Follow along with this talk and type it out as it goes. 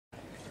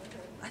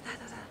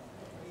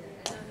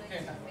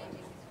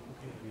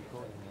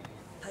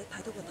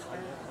睇到個頭。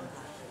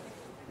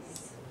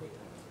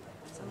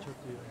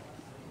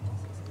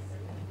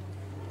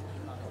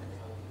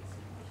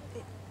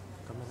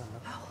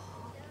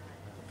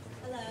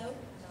Hello.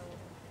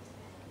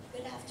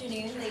 Good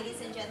afternoon, ladies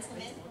and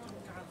gentlemen.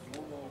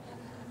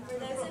 For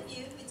those of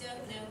you who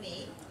don't know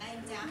me, I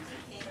am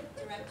Daphne King,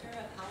 Director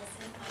of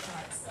Alisan Fine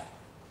Arts.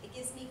 It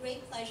gives me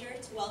great pleasure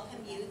to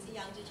welcome you to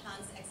Yang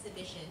Jiechang's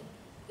exhibition,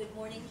 Good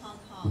Morning Hong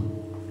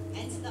Kong,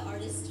 and to the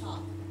artist's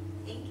talk,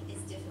 Ink is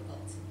Difficult.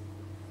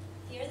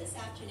 Here this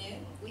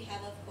afternoon, we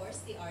have, of course,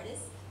 the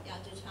artist, Yang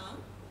Jiechang,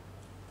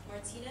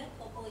 Martina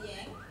Köppel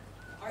Yang,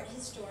 art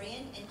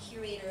historian and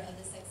curator of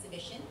this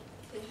exhibition,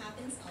 who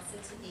happens also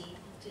to be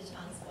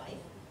Jiechang's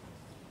wife,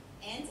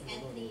 and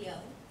Anthony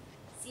Young,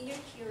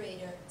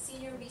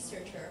 senior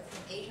researcher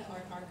from Asia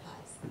Art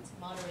Archives, to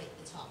moderate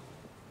the talk.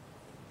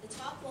 The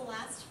talk will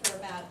last for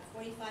about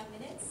 45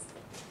 minutes,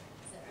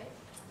 is that right?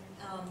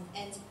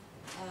 And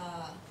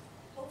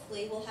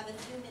hopefully we'll have a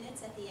few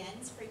minutes at the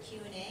end for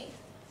Q&A,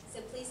 so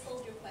please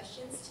hold your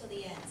questions till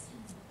the end.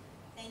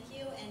 Thank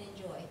you and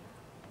enjoy.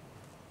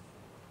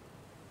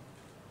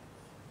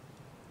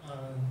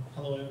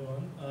 Hello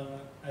everyone.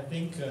 I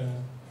think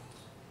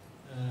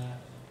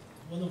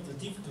one of the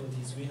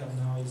difficulties we have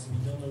now is we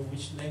don't know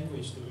which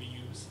language to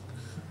use.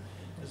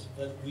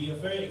 But we are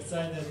very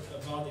excited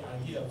about the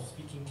idea of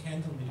speaking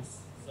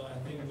Cantonese. So I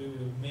think we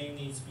will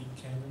mainly speak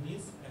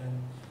Cantonese,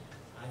 and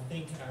I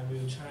think I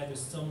will try to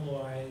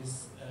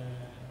summarize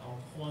our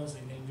points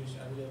in English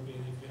a little bit.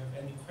 If you have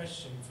any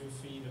question, feel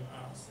free to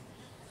ask.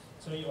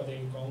 所以我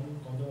哋講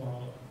廣東話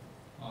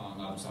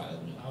啱晒咁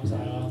樣。啱晒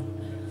啦。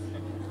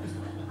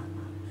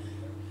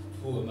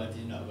Poor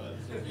Martina, but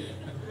it's okay.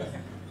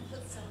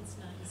 That sounds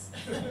nice.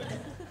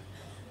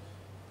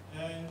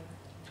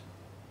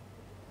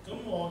 咁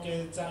我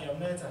嘅責任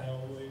咧就係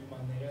我會問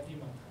你一啲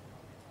問題，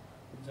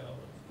咁就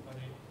我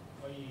哋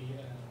可以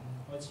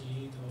開始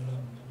討論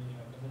咁樣，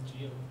咁主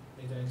要你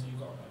就係主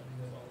角啦，咁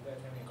我哋都係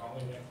聽你講嘅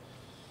啫。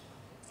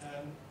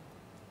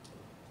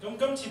咁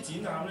今次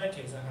展覽咧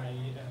其實係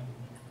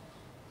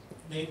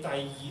你第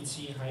二次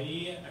喺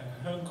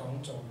香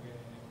港做嘅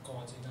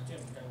個展啦，即係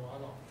唔計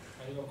畫廊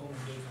喺呢個公共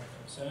機構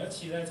度。上一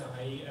次咧就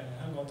喺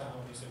香港大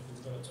學美術館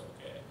嗰度做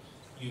嘅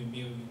玄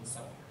妙玄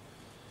實。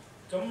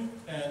咁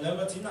兩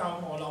個展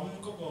覽，我諗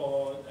嗰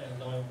個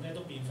內容咧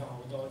都變化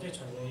好多，即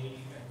係隨你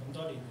咁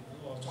多年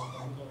嗰個作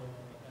品個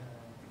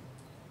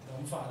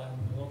諗法啊，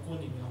個觀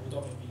念有好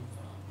多嘅變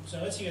化。上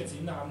一次嘅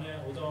展覽咧，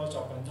好多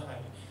作品都係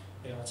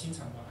譬如話千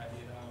層畫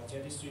系列啊，或者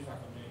一啲書法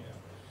咁樣樣，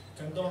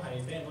更多係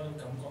俾人嗰種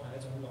感覺係一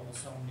種內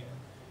心嘅，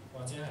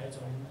或者係一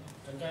種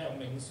更加有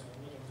冥想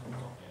嗰種感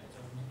覺嘅一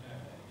種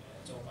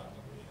作品咁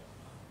樣樣，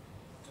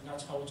更加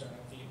抽象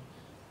一啲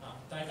啊。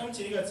但係今次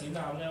呢個展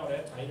覽咧，我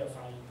哋一睇就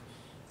發現。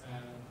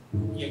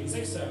形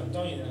式上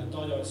當然係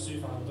多咗書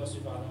法，好多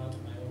書法啦，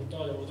同埋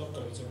多咗好多具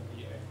象嘅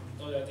嘢，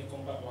多咗一啲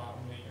工筆畫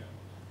咁樣樣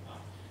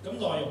啊。咁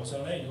內容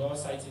上咧，如果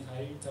細緻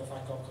睇就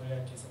發覺佢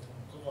其實同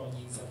嗰個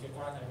現實嘅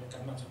關係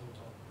緊密咗好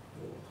多，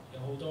有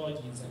好多現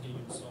實嘅元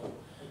素，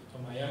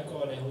同埋有一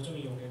個你好中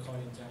意用嘅概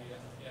念就係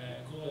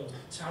嗰個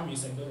參與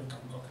性嗰種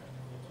感覺強咗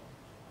好多。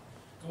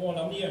咁我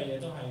諗呢樣嘢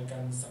都係近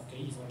10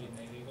幾20年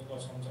嚟你嗰個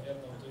創作一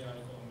路都有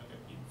一個咁樣嘅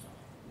變化，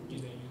越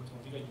嚟越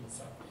同呢個現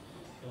實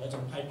有一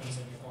種批判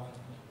性嘅關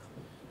係。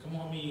咁可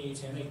唔可以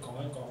請你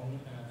講一講呢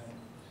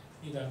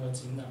兩個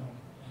展覽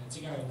之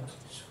間嘅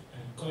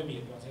區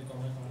別，或者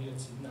講一講呢個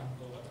展覽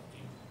嗰個特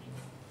點喺邊度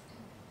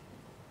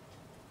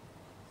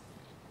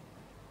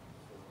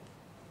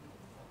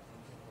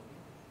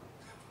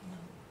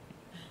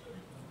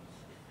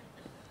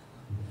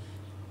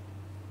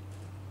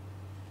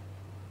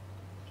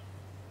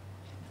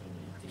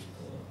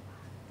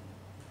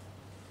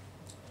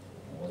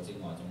我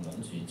正話仲諗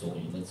住做完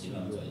個展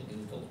覽就已經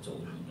做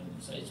完啦，唔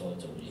使再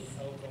做嘢。收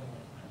工。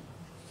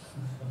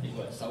呢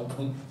個係收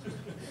工。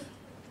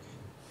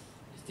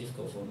It's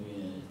difficult for me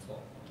to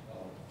talk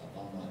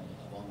about my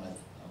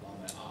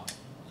art.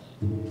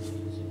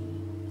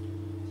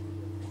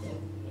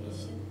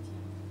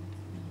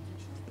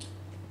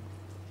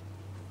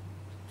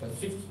 But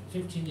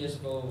 15 years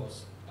ago,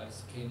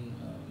 Alice King,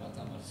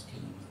 Madame Alice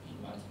King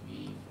invited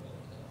me for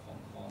the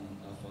Hong Kong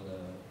for the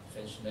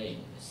French May.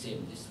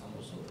 Same this time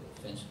also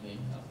French May.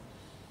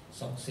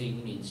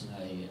 14年前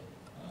係。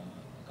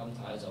金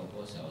太就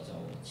嗰時候就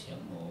請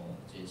我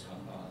即係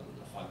參加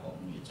法國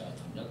5月就係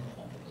同一個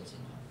項目嘅展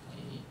覽，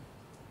係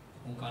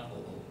空間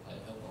好好，係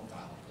香港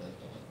大學嘅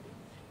博物館。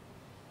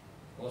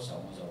嗰時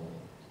候我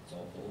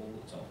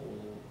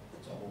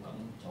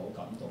好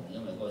感動，因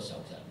為嗰個時候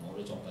其實我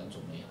啲作品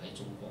仲未喺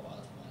中國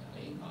啊，同埋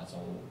喺亞洲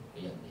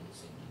俾人哋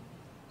承認。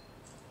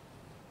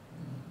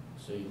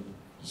所以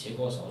而且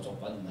嗰個時候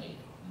作品唔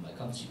係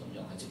今次咁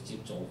樣，係直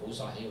接做好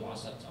晒喺畫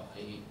室，就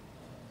喺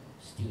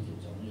studio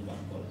就咁樣運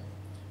過嚟。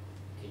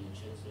Can you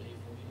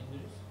translate for me in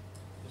English?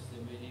 Because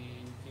there are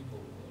many people.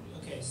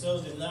 Okay, so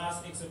the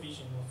last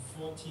exhibition was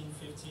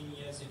 15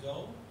 years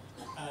ago,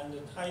 and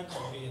the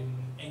title in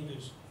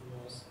English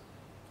was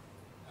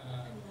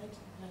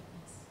Enlightened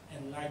Blackness.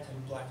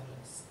 Enlightened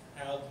Blackness.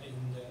 held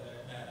in the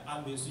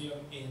Art Museum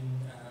in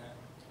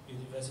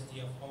University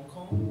of Hong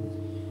Kong.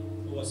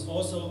 It was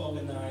also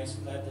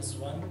organized, like this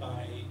one,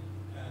 by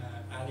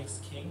Alex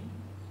King,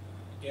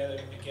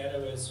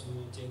 galleries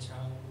who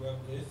Jiechang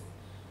worked with,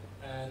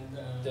 and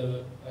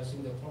I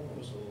think the program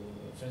was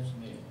French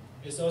made.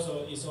 It's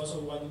also a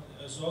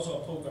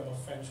program of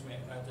French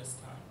made at this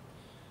time,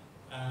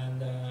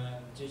 and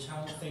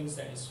Jiechang thinks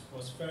that it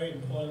was very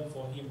important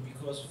for him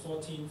because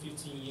 14,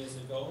 15 years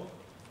ago,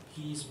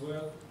 his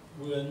work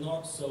were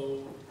not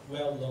so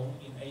well known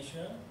in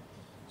Asia,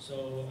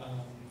 so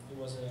it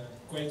was a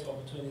great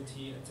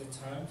opportunity at the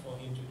time for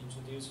him to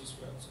introduce his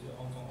work to the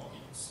Hong Kong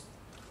audience.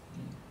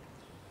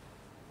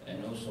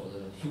 And also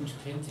the huge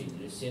painting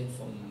they sent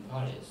from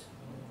Paris,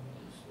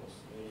 it was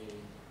very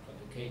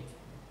complicated.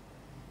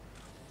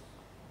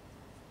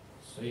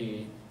 所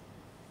以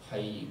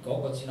係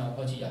嗰個展覽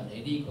開始引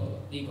起呢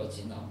個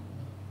展覽，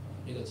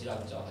呢個展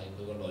覽就係佢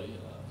個女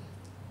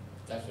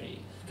Daphne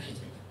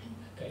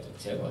繼續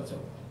請我做，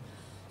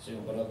所以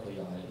我覺得佢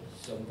又係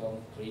相當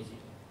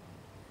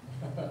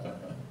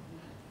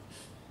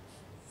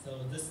crazy。So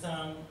this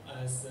time,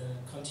 as a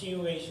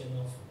continuation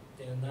of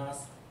their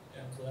last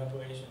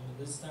collaboration,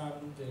 this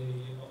time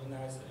the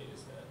organizer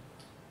is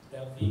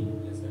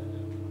Delphine, is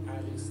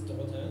Alex's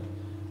daughter,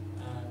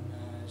 and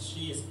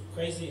she is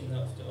crazy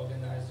enough to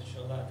organize a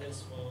show like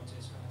this for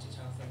Jiechang.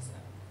 Jiechang thinks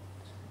that.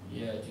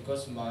 Yeah,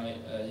 because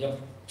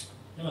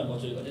因為我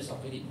最近呢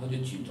10幾年開始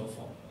轉咗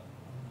方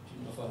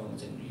向，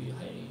正如係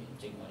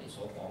正話你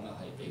所講嘅係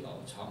比較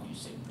參與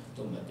性，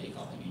都唔係比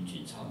較係完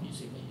全參與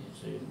性嘅嘢，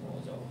所以我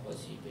就開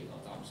始比較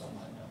擔心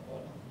係咪可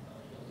能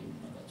有啲唔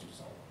能夠接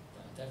受，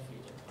但係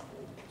Daphne 就好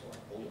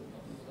勇敢，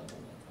我覺得冇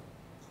問題。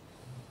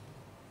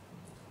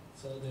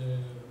So the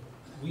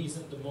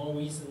more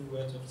recent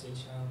words of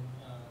Jiechang,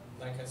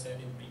 like I said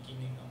in the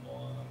beginning,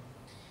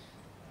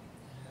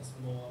 has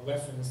more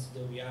reference to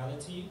the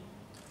reality.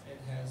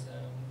 It has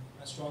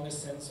a stronger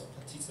sense of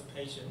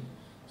participation.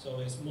 So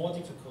it's more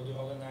difficult to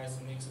organize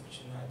an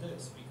exhibition like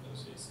this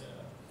because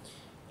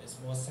it's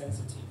more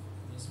sensitive,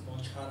 it's more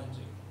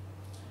challenging.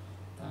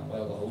 但我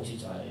有個好處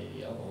就係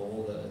有一個好好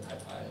嘅太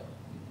太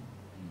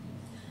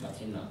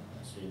Martina，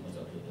所以我就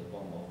叫佢幫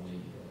我去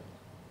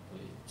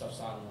執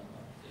生啦，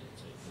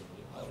所以佢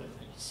會考慮呢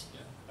件事啊。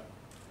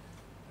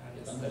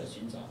等佢嚟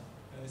選擇。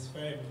And it's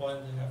very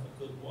important to have a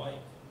good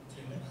wife,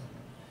 Martina,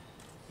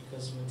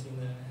 because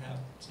Martina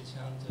helped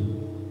Jiechang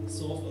to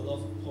solve a lot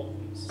of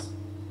problems.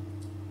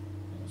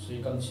 所以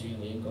今次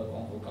我應該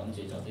講好感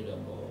謝就呢兩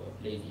個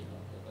lady 啦，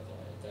一個就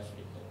係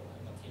Daphne 同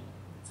埋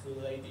Martina。Two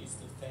ladies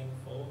to thank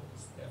for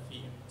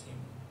Daphne and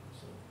Martina.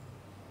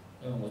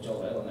 因為我作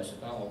為一個藝術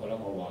家，我覺得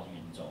我畫完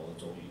就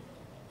做完，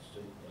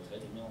所以我睇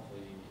點樣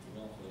去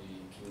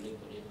翹拎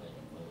嗰啲係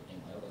另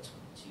外一個層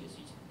次嘅事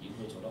情。如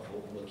果佢做得好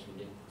好嘅翹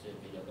拎，即係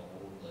俾咗個好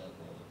好嘅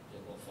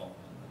一個方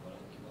向，我覺得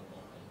應該講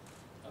係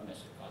等藝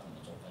術家同埋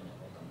作品有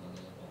個更加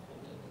嘅一個好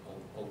嘅一個高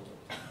度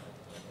同埋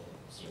一個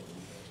社會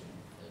嘅一種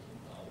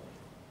把握。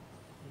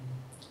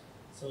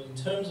So in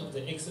terms of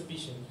the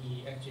exhibition,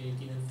 he actually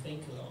didn't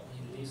think a lot.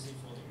 He leaves it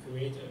for the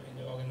curator and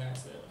the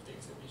organizer of the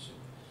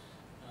exhibition.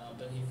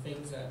 But he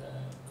thinks that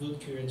a good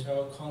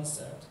curatorial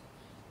concept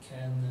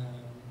can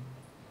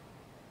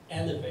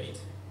elevate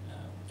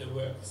the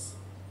works,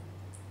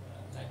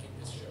 like in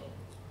this show.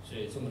 所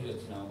以通過呢個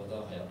展覽，我覺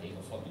得係有幾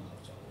個方面合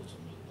作好重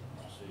要嘅，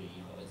所以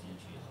以後嘅展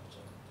主要合作，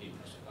譬如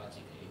藝術家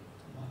自己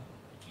同埋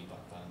主辦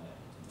單位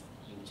同埋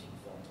邀請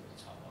方同埋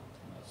策劃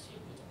同埋社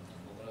會等等，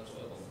我覺得作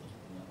為一個互動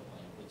咁樣嘅話，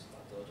如果達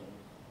到一種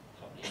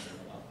合理性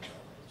嘅話，佢就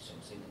係上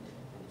升嘅呢個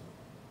高度。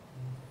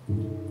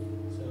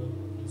So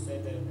he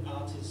said that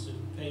artists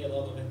should pay a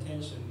lot of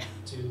attention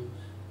to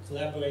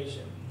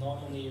collaboration,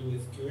 not only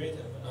with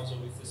curator but also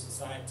with the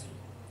society,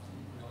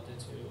 in order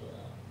to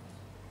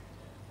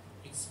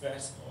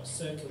express or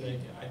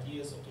circulate the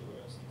ideas of the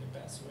works in the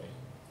best way.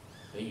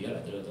 比如一嚟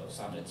到呢度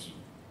3日前，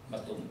乜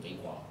都唔俾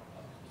掛，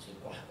而且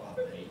掛唔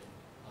起，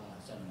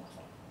真麻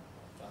煩。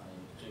但係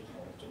最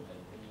後仲係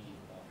可以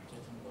即係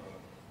通過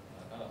大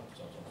家合作，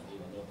仲可以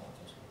揾到畫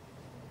作出嚟，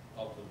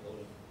包括嗰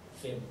個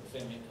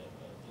filmmaker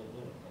都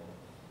能夠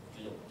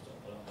主動合作，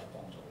可能係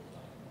幫助好大。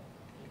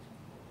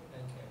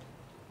Okay.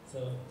 So,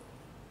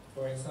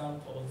 for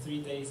example,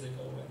 3 days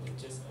ago when they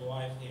just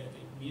arrived here,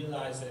 they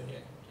realized that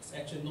it's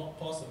actually not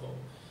possible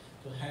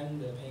to hang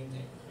the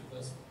painting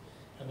because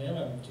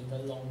major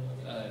problem.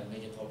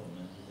 Many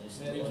problems.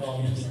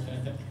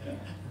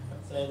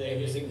 So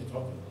everything is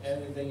problem.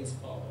 Everything is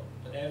problem,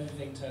 but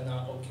everything turned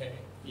out okay.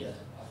 Yeah,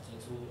 after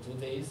two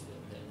days,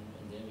 and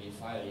then we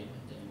fire it,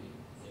 and then we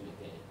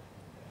get it.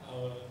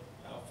 Our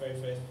very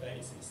first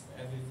phase is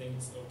everything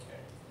is okay.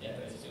 Yeah,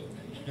 it's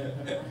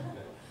okay.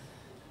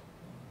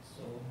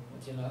 So,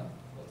 Martina,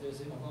 what do you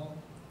think about?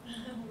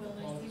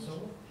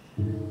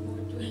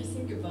 What do I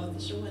think about the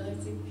show? Well, I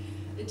think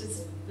it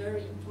is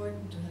very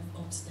important to have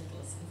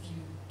obstacles if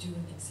you do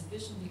an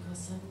exhibition because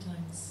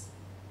sometimes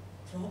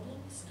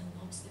problems and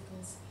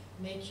obstacles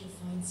make you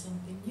find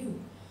something new.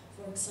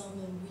 For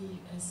example, we,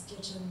 as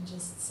Jiechang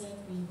just said,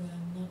 we were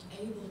not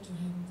able to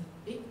hang the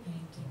big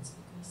paintings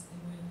because they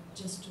were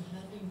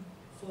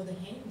for the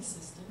hanging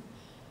system.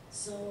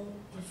 So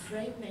the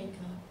frame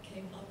maker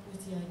came up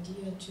with the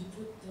idea to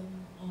put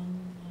them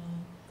on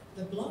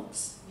the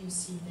blocks you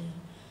see there.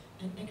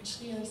 And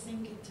actually I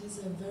think it is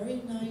a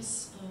very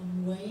nice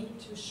way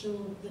to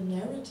show the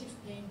narrative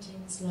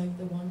paintings like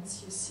the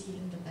ones you see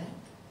in the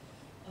back.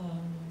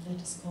 That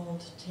is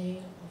called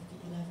Tale of the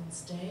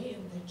 11th Day,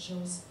 and that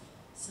shows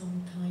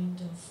some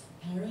kind of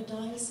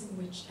paradise in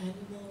which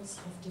animals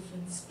of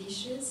different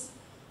species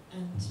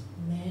and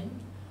men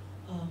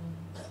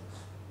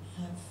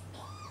have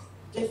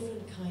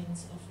different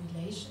kinds of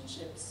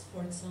relationships.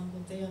 For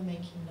example, they are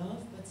making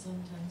love, but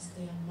sometimes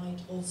they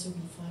might also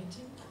be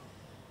fighting.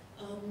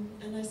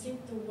 And I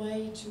think the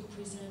way to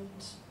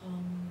present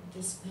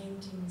these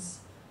paintings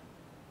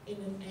in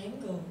an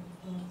angle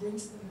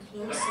brings them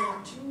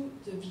closer to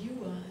the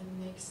viewer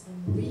and makes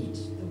them read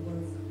the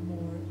work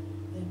more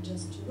than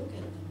just to look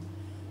at them.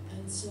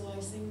 And so I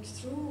think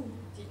through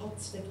the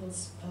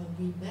obstacles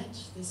we met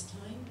this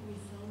time, we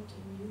found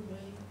a new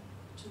way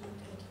to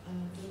look at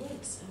the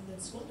works, and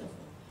that's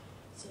wonderful.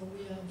 So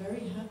we are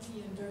very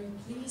happy and very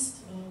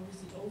pleased with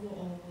the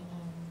overall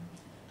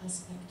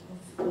aspect of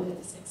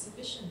this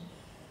exhibition.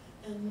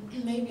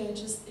 And maybe I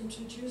just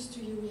introduce to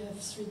you, we have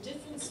 3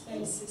 different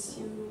spaces.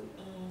 You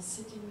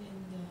sitting in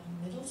the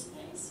middle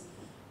space,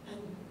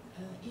 and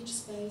each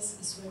space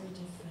is very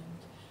different.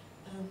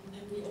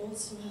 And we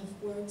also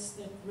have works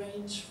that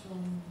range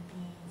from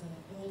the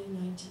early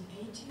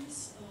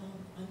 1980s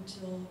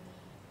until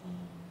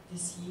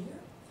this year.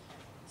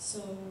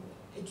 So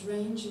it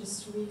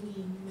ranges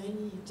really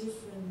many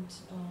different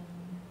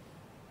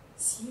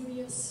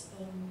series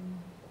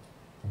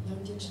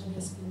Yang Jiechang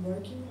has been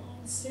working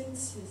on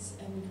since his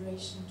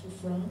emigration to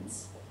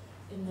France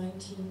in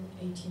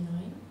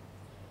 1989.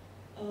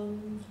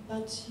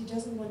 But he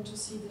doesn't want to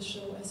see the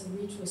show as a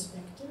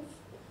retrospective,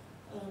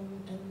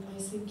 and I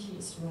think he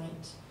is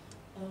right.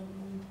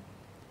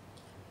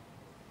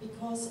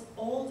 Because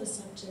all the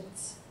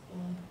subjects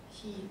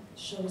he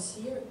shows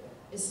here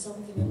is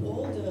something, and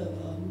all the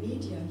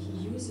media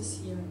he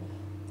uses here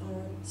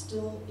are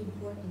still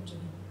important to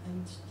him,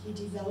 and he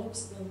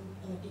develops them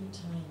in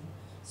time.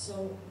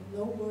 So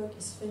no work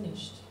is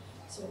finished.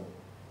 So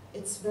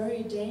it's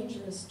very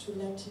dangerous to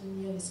let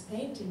him near his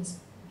paintings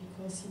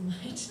because he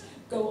might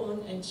go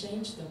on and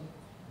change them.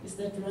 Is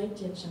that right,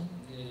 Jiechang?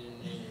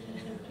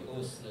 He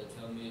always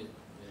tell me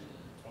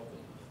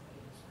problem.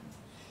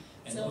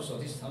 And So also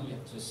this time we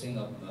have to think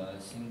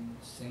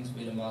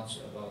very much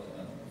about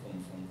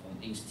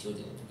from ink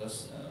studio,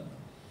 because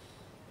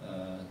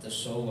the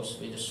show was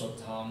very short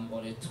time,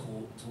 only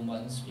two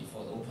months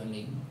before the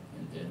opening,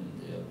 and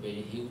then a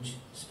very huge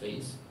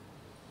space.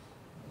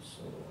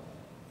 So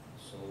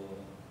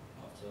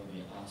after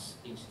we asked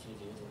ink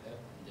studio to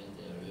help, then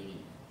they really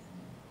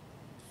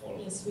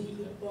followed. yes, we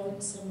could borrow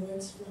some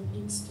works from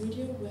Ink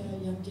Studio, where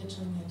Yang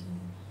Jiechang had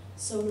a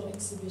solo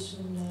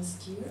exhibition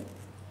last year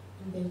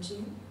in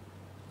Beijing.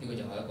 呢個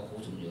就係一個好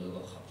重要嘅一個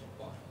合作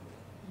關係。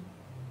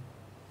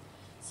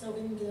So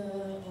in the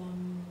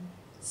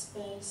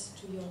space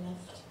to your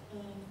left,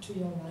 to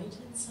your right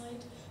hand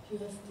side, you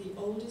have the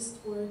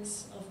oldest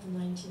works of the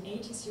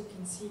 1980s. You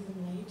can see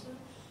them later.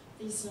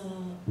 These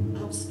are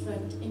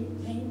abstract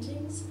ink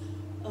paintings,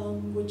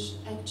 which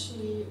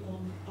actually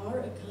are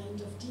a kind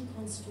of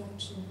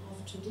deconstruction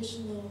of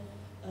traditional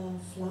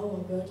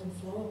bird and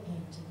flower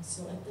paintings.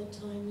 So at that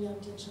time,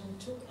 Yang Jiechang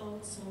took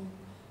out some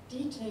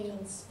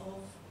details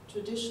of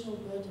traditional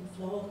bird and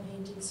flower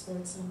paintings, for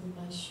example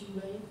by Xu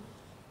Wei,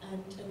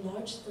 and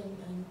enlarged them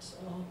and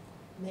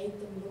made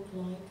them look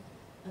like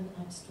an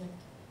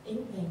abstract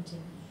ink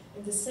painting.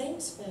 In the same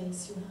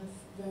space you have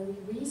very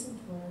recent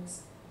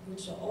works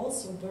which are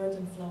also bird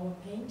and flower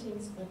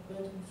paintings, but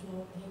bird and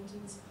flower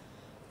paintings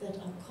that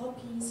are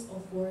copies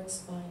of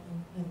works by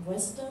a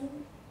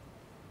Western,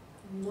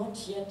 not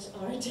yet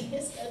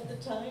artist at the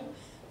time,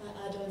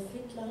 Adolf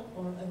Hitler,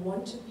 or a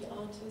want-to-be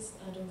artist,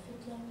 Adolf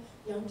Hitler.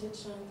 Yang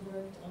Jiechang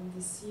worked on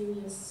this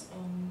series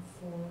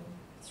for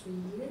 3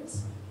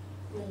 years,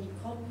 where he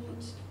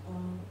copied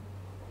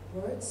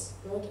works,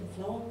 bird and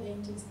flower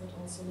paintings, but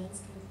also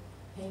landscape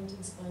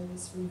paintings by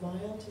this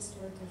reviled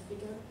historical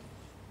figure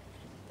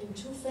in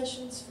 2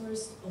 fashions: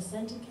 first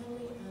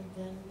authentically, and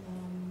then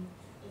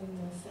in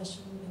the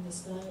fashion in the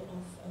style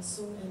of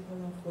Song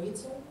Emperor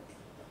Huizong.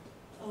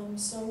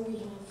 So we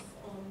have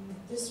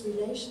this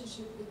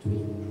relationship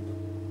between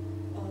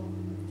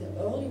the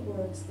early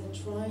works that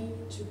try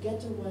to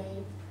get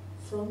away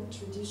from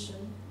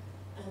tradition,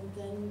 and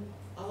then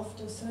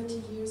after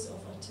 30 years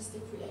of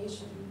artistic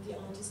creation, the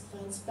artist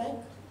finds back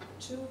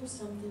to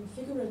something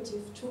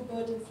figurative, to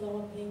bird and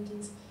flower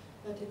paintings,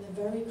 but in a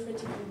very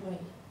critical way.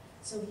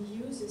 So he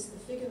uses the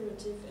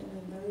figurative in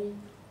a very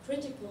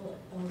critical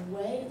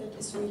way that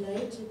is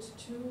related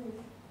to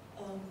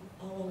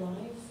our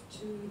life,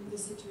 to the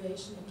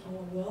situation in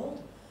our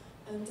world.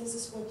 And this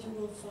is what you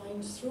will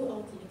find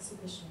throughout the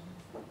exhibition.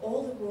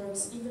 All the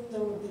works, even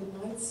though they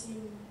might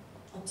seem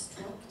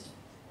abstract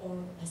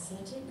or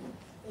aesthetic,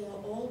 they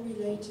are all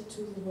related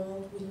to the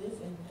world we live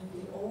in, and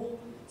they all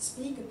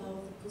speak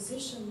about the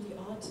position the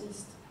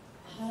artist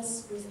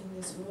has within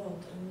this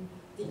world and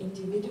the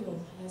individual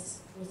has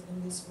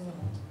within this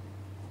world.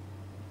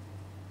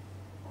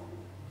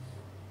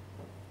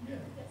 Yeah,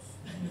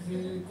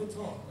 very good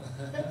talk.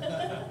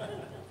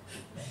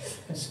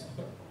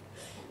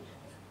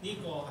 呢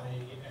個係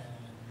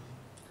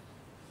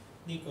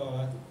呢個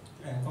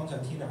剛才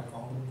Tina 講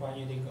關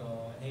於呢個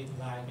希特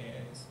拉嘅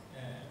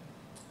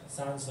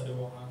山水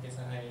畫，其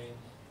實係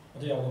我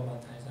都有個問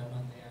題想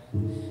問你啊。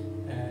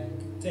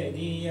即係呢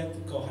一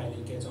個系列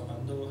嘅作品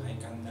都係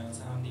近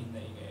2-3年嚟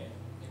嘅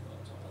一個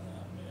作品啦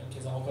咁樣。其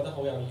實我覺得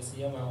好有意思，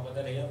因為我覺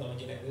得你一路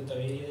以嚟都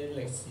對呢啲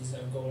歷史上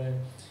高咧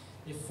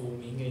啲負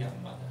面嘅人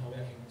物係好有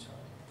興趣，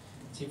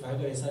似乎喺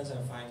佢哋身上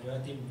發現咗一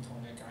啲唔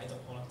同嘅解讀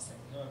可能性。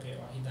因為譬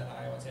如話希特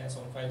拉或者係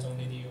宋徽宗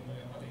呢啲咁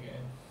樣，我哋嘅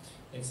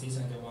歷史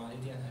上就話呢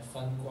啲人係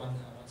昏君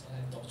啊，或者係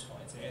獨裁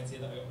者之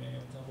類咁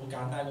樣，就好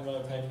簡單咁樣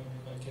去批評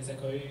佢。其實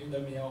佢裡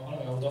面可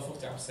能有好多複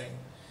雜性，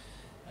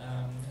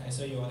係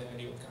需要我哋去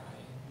了解。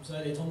咁所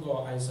以你通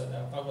過藝術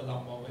啊，包括臨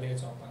摹佢哋嘅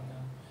作品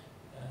啊，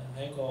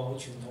係一個好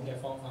傳統嘅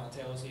方法，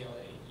即係好似我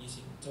哋以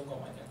前中國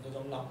文人嗰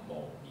種臨摹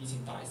以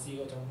前大師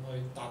嗰種，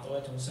去達到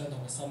一種相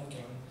同嘅心境。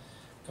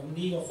咁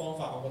呢個方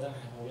法我覺得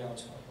係好有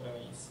趣、好有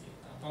意思。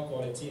包括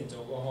我哋之前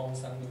做過康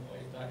生，我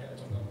亦都係有一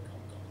種咁嘅感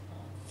覺啊。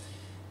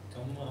咁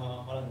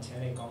可能請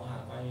你講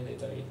下關於你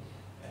對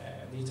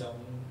呢種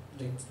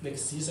歷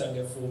史上嘅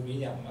負面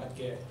人物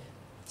嘅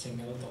情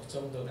有獨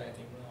鍾到底係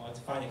點咧？我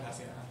翻譯下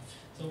先嚇。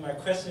So my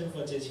question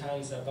for Jiechang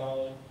is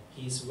about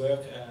his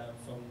work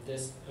from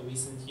this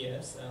recent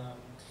years.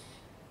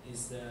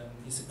 Is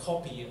a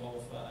copy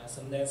of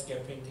some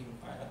landscape painting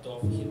by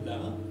Adolf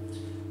Hitler,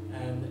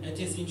 and it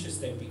is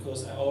interesting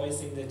because I always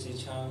think that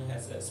Jiechang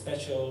has a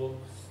special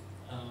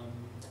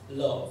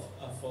love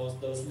for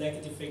those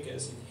negative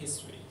figures in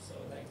history. So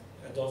like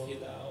Adolf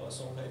Hitler or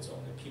Song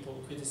Haizong,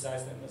 people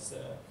criticize them as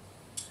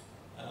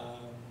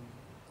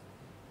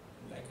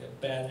like a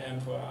bad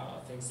emperor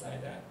or things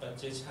like that. But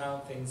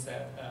Jiechang thinks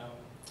that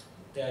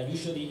there are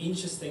usually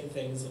interesting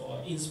things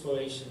or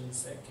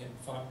inspirations that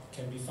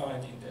can be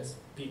found in these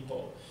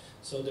people.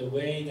 So the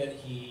way that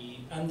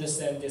he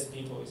understands these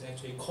people is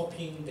actually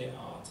copying their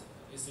art.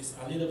 It's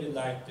a little bit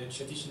like the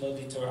traditional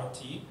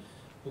literati,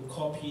 who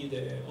copy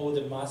the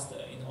older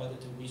master in order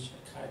to reach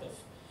a kind of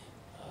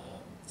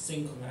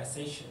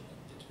synchronization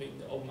between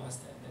the old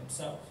master and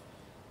themselves.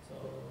 So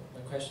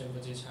my question for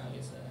Jiechang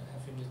is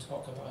have him to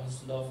talk about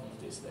his love of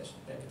these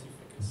negative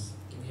figures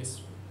in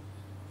history.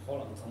 可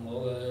能同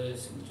我嘅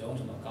成長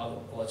同埋教育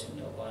過程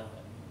有關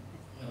係，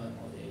因為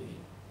我哋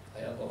喺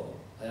一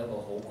個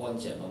好乾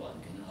淨嘅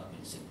環境下邊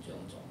成長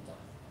長大。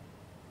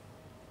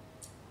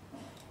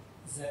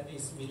That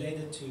is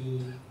related to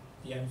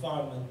the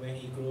environment where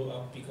he grew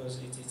up because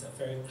it is a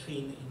very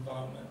clean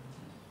environment.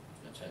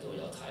 一切都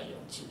有太陽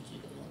照住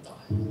咁樣大。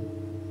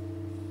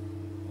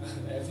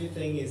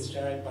Everything is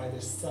shined by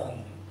the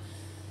sun,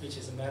 which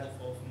is a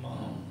metaphor for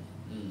mom.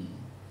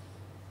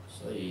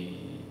 所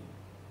以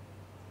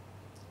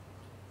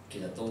其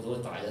實到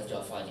大咗之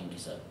後發現其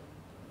實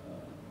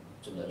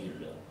仲有月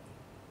亮。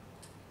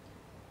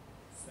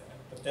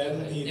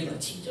呢個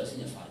遲咗先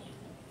至發現，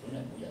本嚟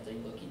每日都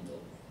應該見到。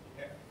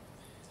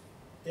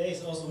There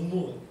is also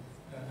moon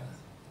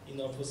in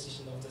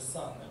opposition of the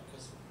sun,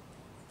 because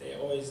they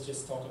always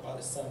just talk about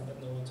the sun, but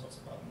no one talks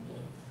about the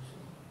moon.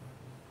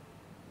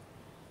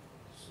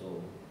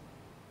 So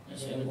而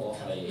且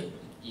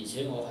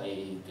我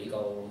係比較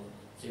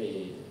即係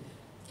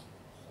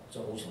學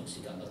咗好長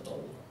時間嘅道。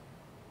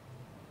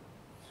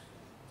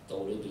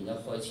道裏邊一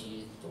開始《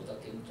道德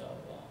經》就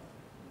話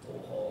道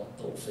可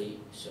道非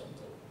常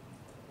道。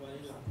哇！啲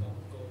難講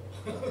歌。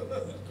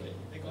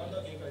你講多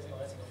幾句先，我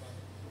一次過翻。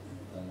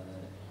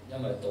因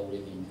為道裏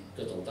邊嘅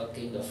《道德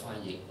經》嘅翻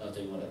譯對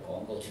我嚟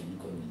講，嗰斷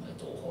句唔係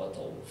道可道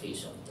非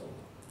常道，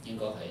應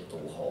該係道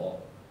可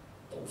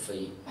道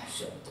非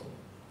常道，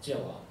即係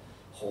話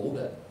好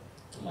嘅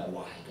同埋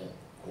壞嘅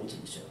好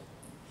正常。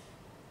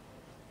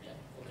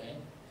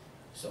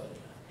OK，sorry。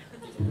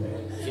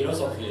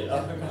philosophy.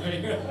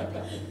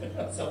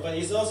 So, but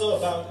it's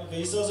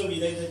also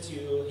related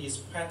to his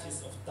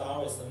practice of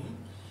Taoism,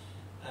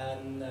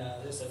 and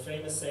there's a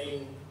famous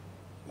saying,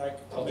 like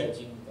Tao De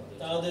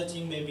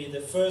Jing, maybe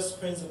the first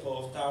principle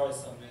of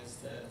Taoism is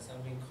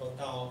something called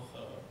Tao He.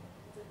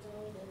 The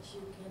Tao that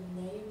you can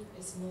name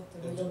is not the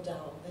real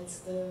Tao. That's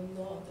the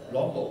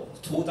normal.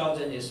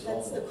 2000 is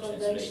that's the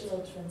conventional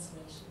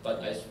translation.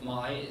 But as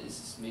mine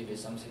is maybe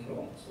something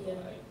wrong. So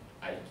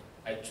yeah.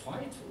 I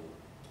try to.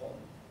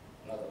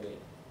 Another way.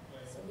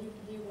 So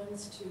he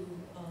wants to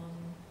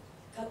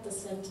cut the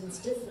sentence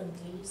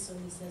differently, so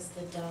he says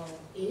the Tao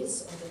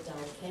is or the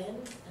Tao can,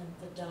 and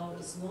the Tao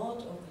is not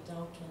or the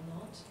Tao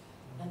cannot,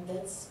 and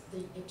that's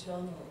the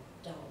eternal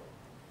Tao.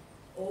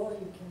 Or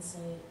you can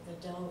say the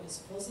Tao is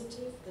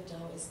positive, the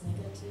Tao is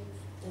negative,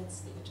 that's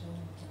the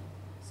eternal Tao.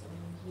 So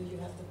here you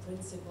have the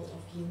principle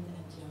of yin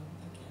and yang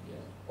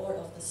again, or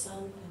of the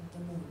sun and the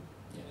moon.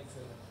 Yeah.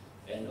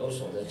 And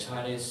also the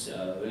Chinese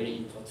very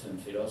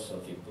important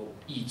philosophy book,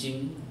 I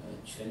Ching,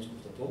 change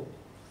of the book.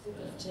 Book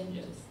of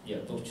changes.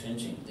 Book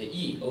changing. The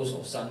Yi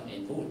also sun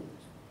and moon.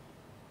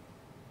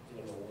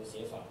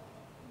 寫法。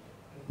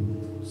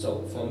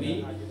So for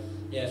me,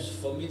 yes,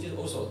 for me this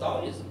also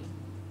Taoism,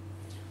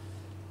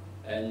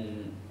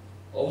 and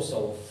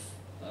also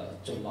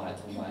同埋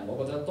我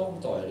覺得當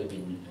代裏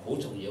邊好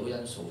重要嘅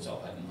因素就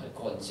係唔係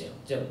乾淨，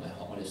即係唔係學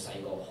我哋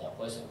細個學嗰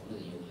時候咁一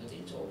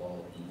定做個5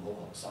好學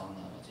生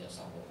啊，或者有3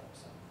好學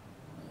生，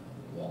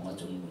往一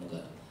種咁嘅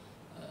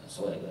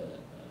所謂嘅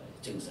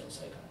精神世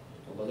界。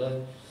我覺得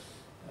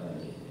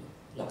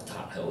邋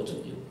遢係好重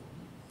要，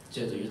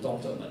即係對於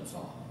當代文化，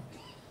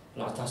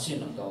邋遢先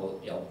能夠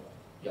有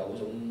嗰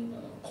種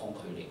抗拒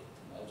力同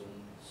埋一種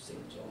成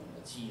長同埋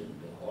滋潤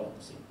嘅可能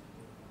性。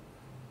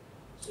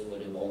所以我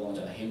哋往往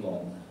就係希望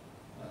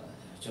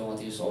將一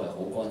啲所謂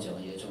好乾淨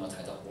嘅嘢，將佢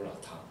睇得好邋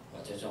遢，或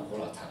者將好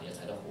邋遢嘅嘢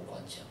睇得好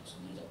乾淨，所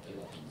以就比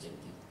較辯證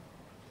啲。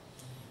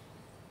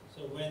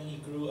So when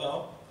he grew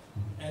up,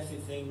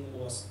 everything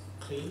was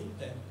clean.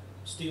 Then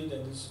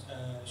students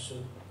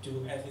should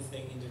do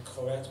everything in the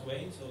correct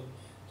way. So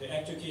the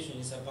education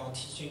is about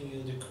teaching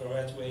you the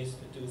correct ways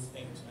to do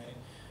things, right?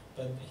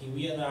 But he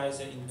realized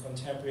that in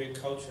contemporary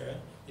culture,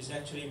 it's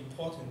actually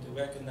important to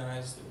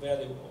recognize the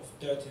value of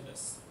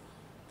dirtiness,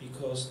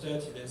 because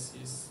dirtiness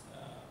is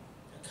a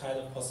kind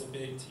of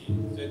possibility.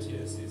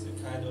 Dirtiness is a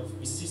kind of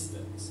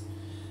resistance.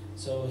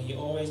 So he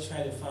always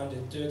tried to find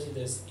the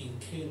dirtiness in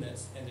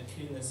cleanness and the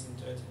cleanness in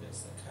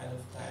dirtiness, a kind of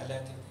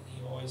dialectic that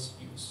he always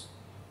used.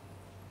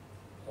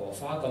 荷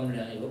花咁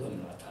靚，如果佢唔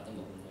邋遢都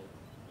冇咁好。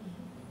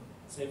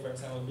Say for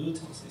example,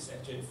 lotus is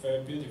actually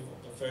very beautiful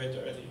but very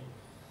dirty.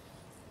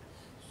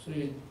 所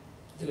以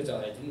呢個就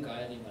係點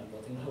解你問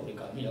我點解會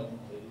咁樣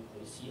去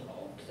思考？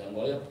其實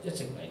我一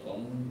直嚟講，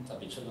特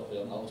別出咗去咗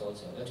歐洲之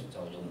後，一直就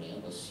用另一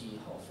個思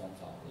考方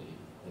法去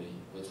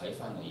睇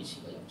翻我以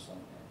前嘅人生，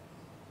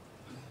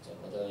就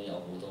覺得有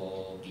好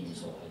多變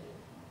數喺度。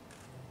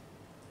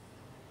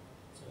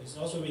So it's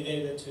also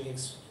related to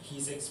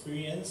his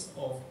experience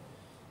of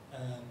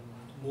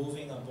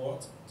moving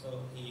abroad.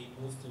 So he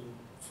moved to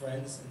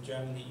France and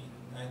Germany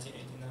in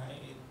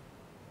 1989. It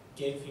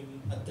gave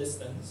him a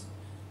distance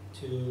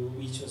to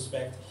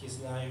retrospect his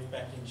life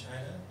back in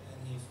China,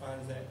 and he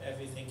finds that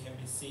everything can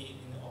be seen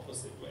in the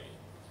opposite way.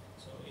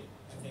 So I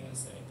think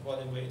it's an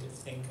important way to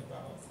think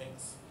about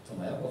things. 同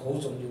埋一個好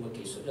重要嘅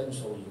技術因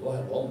素，如果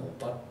係攞毛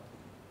筆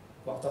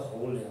畫得好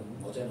靚，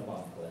我真係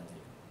畫唔過人哋。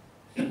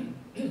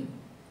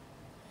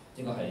呢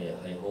個係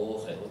好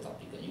特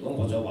別嘅。如果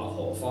我再畫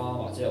荷花，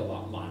或者係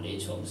畫萬里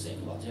長城，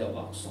或者係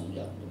畫宋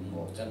人，咁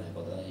我真係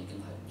覺得已經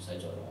係唔使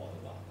再我去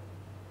畫。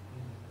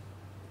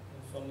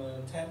From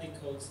a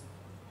technical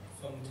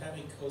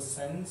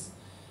sense,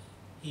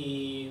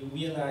 he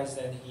realized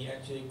that he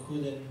actually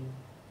couldn't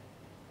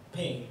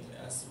paint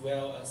as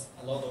well as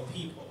a lot of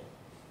people.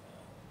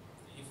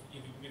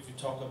 If you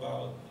talk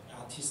about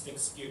artistic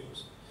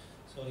skills,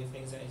 so he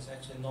thinks that it's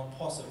actually not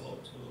possible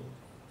to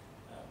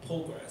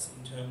progress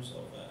in terms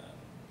of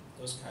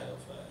those kind of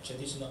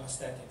traditional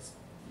aesthetics.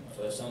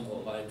 For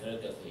example, my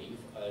calligraphy,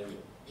 if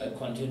I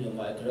continue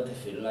my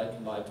calligraphy like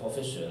my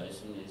professor, I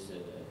think it's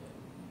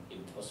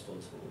impossible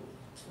to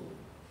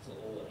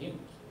over him.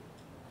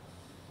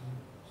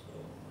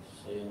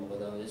 So 以我覺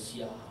得試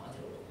下條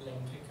路。另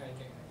辟蹊徑。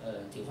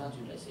調翻轉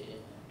嚟寫，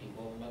結果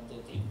乜都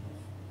掂。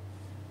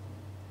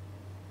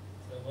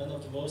So one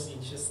of the most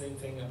interesting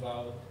thing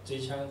about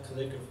Jiechang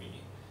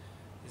calligraphy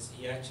is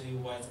he actually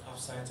writes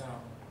upside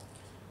down,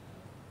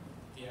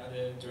 the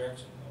other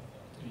direction of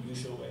the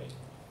usual way.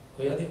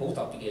 佢有啲好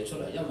特別嘅嘢出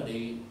嚟，因為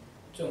你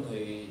將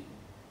佢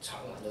拆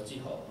爛咗之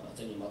後，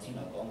正如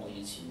Martina講，我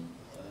以前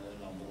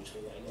臨摹徐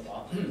偉嘅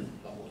話，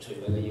臨摹徐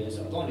偉嘅嘢嘅時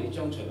候，當你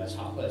將徐偉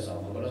拆開嘅時候，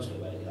我覺得徐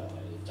偉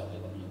就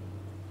係咁樣，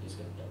其實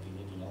入邊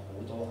有好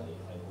多係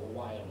好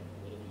歪嘅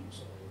嗰種元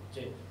素，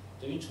即係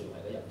對於徐偉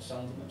嘅人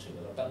生同埋徐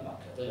偉嘅筆墨，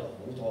其實都有好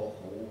多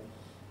好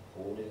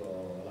呢個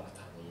邋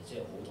遢嘅嘢，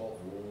即係好多好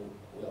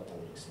有暴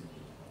力性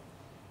嘅嘢。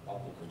包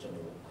括佢將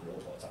佢老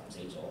婆斬死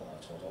咗啊，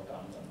坐咗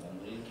監等等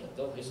嗰啲，其實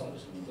都喺生活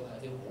上面都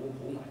係一啲好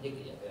壓抑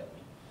嘅嘢喺入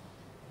邊。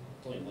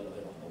當然我哋去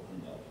臨摹佢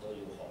唔係好多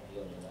要學呢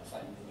樣嘢，就係發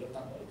現佢嘅筆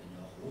墨裏邊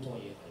有好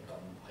多嘢係行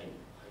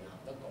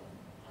得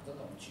咁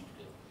絕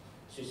嘅，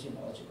所以先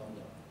攞得住今日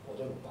過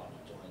咗600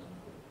年仲係咁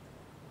好。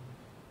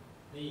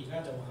你而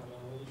家仲係咪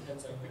好欣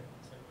賞佢？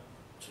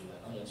全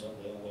係欣賞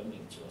佢，我喺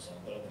明朝嘅時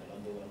候覺得佢係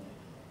number one嚟。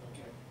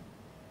Okay.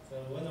 So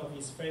one of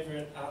his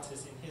favorite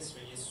artists in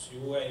history is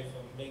Xu Wei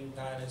from Ming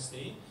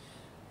Dynasty.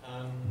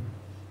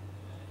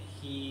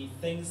 He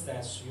thinks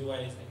that Xu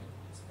Wei is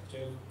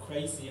actually a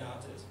crazy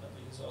artist, but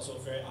he's also a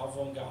very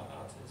avant-garde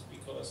artist,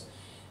 because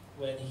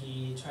when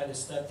he tried to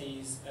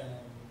study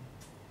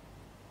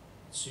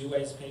Xu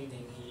Wei's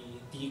painting, he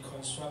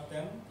deconstruct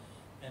them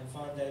and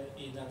found that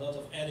in a lot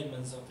of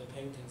elements of the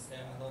paintings, there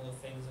are a lot of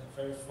things that are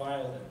very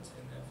violent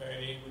and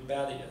very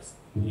rebellious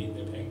in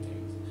the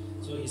paintings.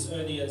 So his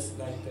earliest,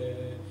 like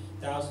the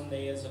 1,000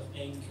 Layers of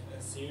Ink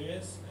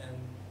series and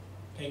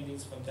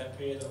paintings from that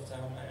period of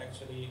time are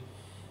actually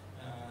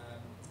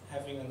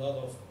having a lot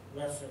of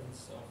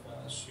reference of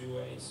Xu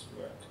Wei's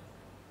work.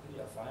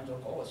 又反映咗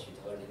嗰個時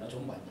代另一種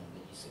文人嘅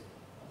意識，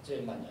即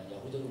係文人有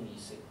好多種意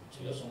識，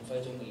除咗宋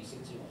徽宗嘅意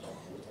識之外，仲有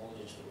好多好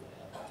似徐渭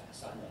啊、八平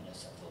山人啊、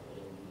石頭嗰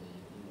種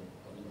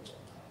咁嘅狀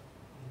態。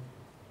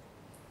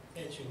即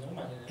係傳統文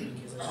人入面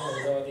其實都好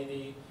多呢啲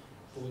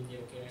叛逆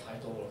嘅太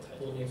多啦，太叛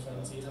多。逆分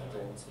子同太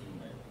多。埋智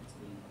慧分子。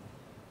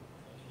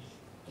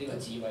呢個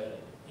智慧嚟。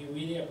You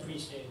really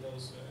appreciate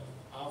those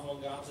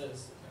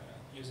avant-gardists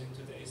using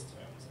today's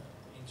terms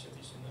in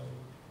traditional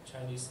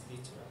Chinese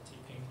literary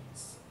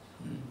paintings.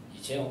 而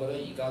且我覺得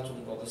而家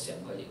中國嘅成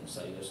個形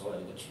勢嘅所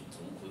謂嘅傳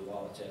統繪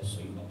畫或者係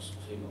水墨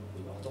繪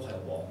畫，都係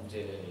往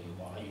即係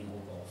畫院嗰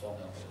個方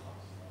向去行。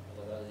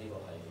我覺得呢個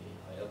係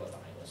一個大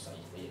嘅勢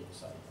嘅形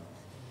勢。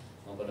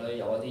我覺得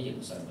有一啲形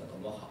勢唔係咁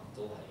樣行，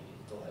都係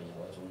有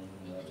一種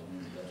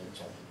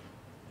作用。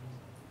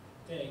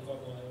即係覺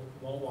得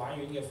往畫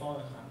院嘅方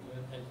向行嘅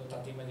係個特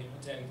點係點？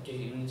即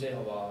係即係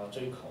話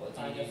追求一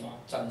啲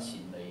真善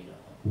美啦。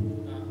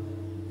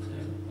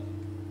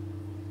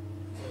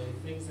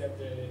Things that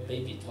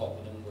baby talk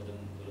嗰種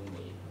美。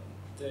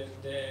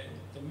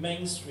The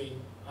mainstream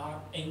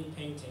art ink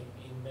painting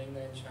in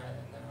mainland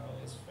China now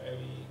is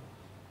very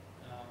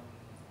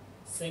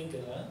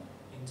singular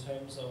in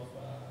terms of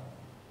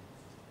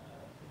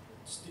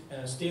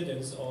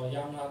students or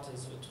young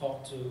artists who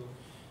talk to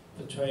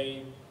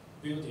portray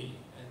beauty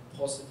and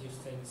positive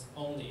things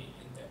only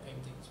in their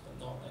paintings, but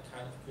not a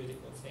kind of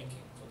critical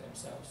thinking for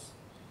themselves.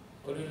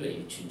 嗰啲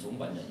離傳統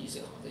文人意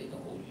識行得已經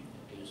好遠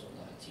嘅，基本上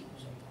都係接唔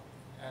上頭。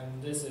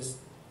And this is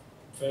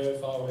very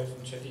far away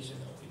from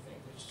traditional, we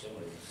think. 所以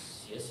我哋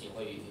試一試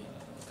可以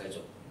繼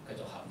續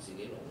行自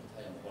己路，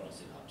睇有冇可能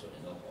性行出另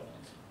一個可能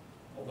性。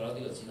我覺得呢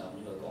個展覽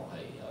應該講係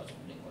有一種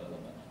另外一個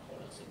文人可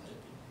能性喺入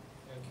邊。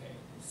Okay,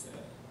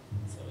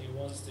 so he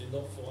wants to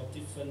look for a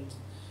different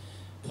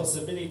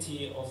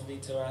possibility of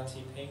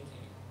literary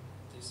painting.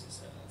 This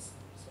is a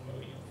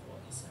summary of what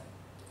he said.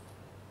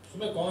 咁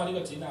咪講下呢個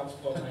展覽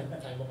個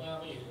題目啦，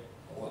不如？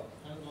好啊。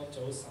香港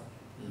早晨。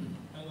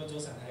香港早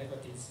晨係一個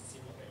電視節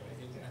目嚟嘅，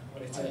你知唔知啊？我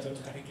哋朝早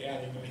睇幾廿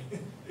年嗰年。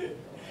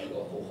係一個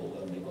好好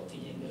嘅美國電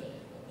影嘅呢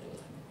個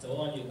題目。早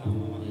安越南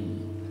啊嘛。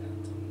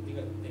同呢個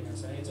令人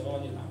想起早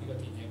安越南呢個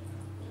電影。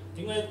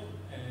點解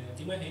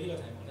起呢個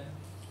題目咧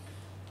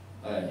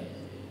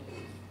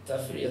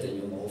？Duffy 一定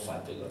要我好快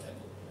俾個題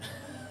目。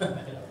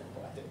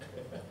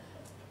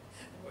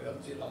我又唔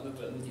知諗到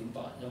點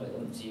辦，因為都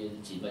唔知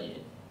指乜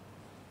嘢。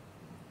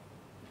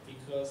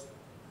Because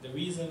the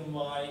reason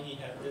why he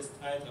had this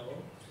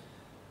title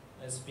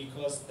is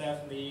because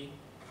Daphne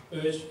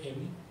urged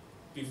him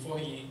before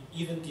he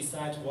even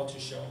decided what to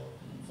show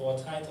for a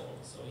title,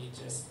 so he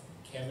just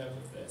came up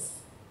with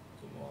this.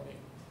 Good morning.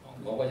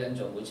 我個印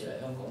象每次嚟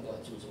香港都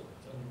係朝早，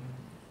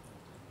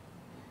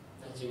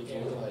朝早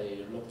都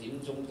係6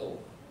點鐘到，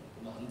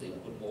咁啊肯定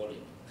Good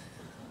morning。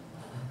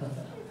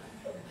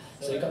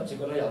所以今次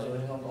覺得有咗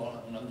去香港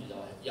啦，我諗住就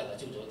係又係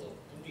朝早到。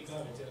咁結果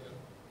係咪朝早？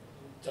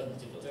真係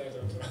朝早。真係朝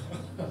早。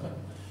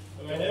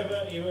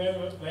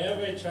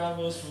Whenever he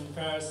travels from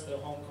Paris to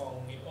Hong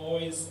Kong, he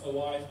always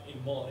arrives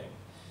in morning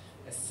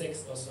at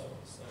 6 or so.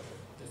 So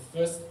the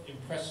first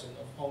impression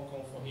of Hong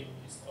Kong for him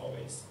is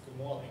always good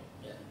morning.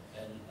 Yeah,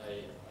 and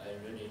I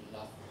really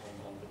love Hong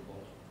Kong good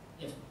morning.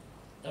 因為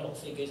一落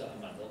飛機就係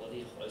聞到嗰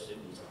啲海水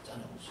味就真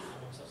係好舒服。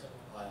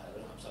係嗰啲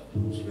鹹濕味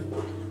好舒服。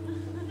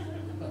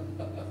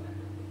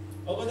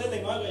我覺得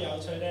另外一個有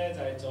趣咧，就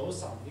係早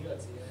晨呢個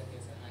字咧，其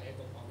實係一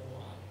個廣東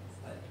話嘅。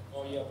係。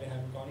國語入邊係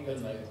唔講呢個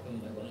字。佢唔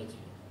係講呢個字。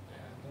係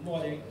啊，咁我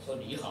哋。所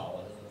以你好啊，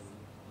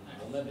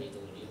冇咩味道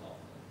嘅你好，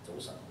早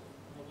晨。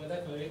我覺得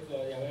佢呢個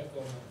有一個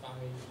文化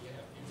嘅意義入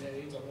邊，即係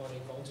呢種我哋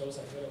講早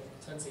晨嗰種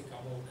親切感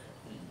好強。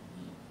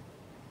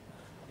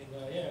另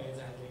外一樣嘢就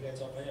係你嘅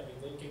作品入邊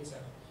都經常，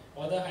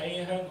我覺得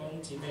喺香港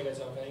展你嘅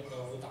作品一個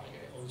好大嘅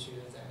好處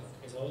咧，就係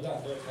其實好多人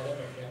都會睇得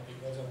明你入邊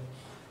嗰種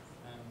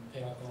譬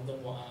如話廣東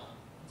話啊。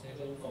即係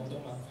嗰種廣東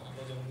文化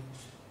嗰種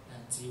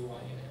智慧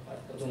嘅，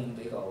嗰種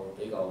比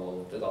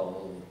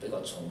較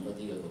重一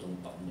啲嘅嗰種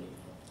品味。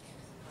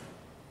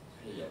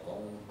你又講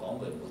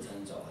句唔好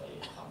聽就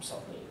係鹹濕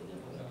味嗰啲。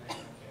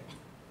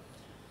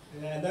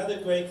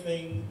Another great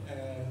thing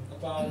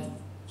about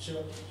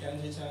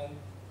Yang Jiechang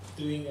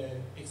doing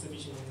an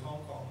exhibition in Hong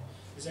Kong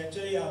is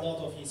actually a lot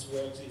of his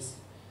work is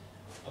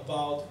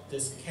about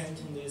this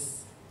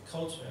Cantonese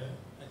culture,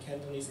 a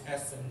Cantonese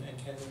accent, and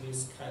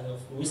Cantonese kind of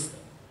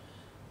wisdom.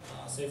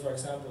 Say for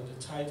example,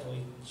 the title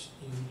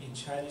in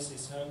Chinese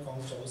is 香港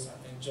早晨,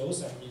 and 早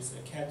晨 is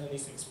a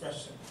Cantonese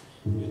expression.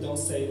 You don't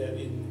say that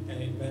in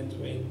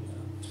Mandarin.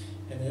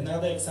 And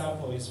another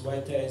example is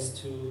right there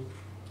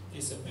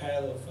is a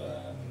pair of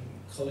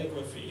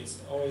calligraphy. It's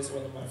always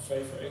one of my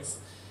favorites.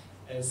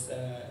 As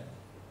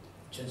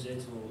translate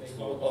to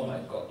oh my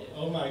God. Yeah.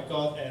 Oh my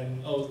God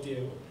and oh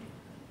dear.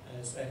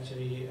 It's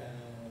actually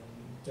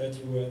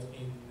dirty word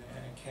in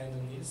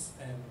Cantonese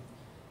and.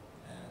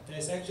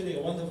 There's actually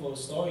a wonderful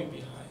story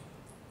behind.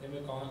 你可唔可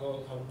以講下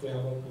背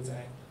後個故仔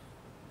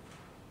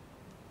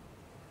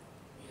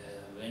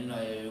When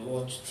I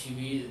watch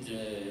TV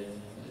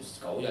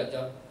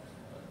 911，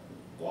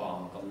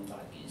哇咁大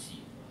件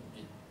事，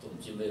都唔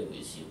知咩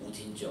回事，烏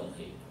天瘴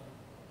氣。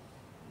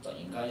突然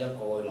間一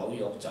個紐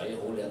約仔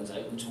好靚仔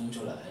咁衝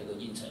出嚟喺個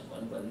煙塵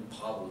滾滾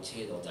跑部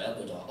車度，第一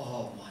句就話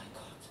：Oh my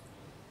God！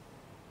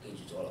 記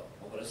住咗啦，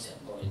我覺得成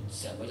個印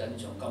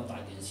象咁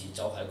大件事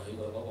就係佢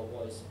個嗰個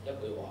voice 一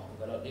句話，我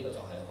覺得呢個就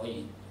係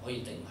可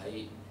以定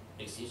喺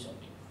歷史上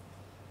面。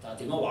但係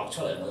點樣畫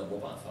出嚟我就冇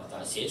辦法，但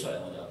係寫出嚟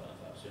我就有辦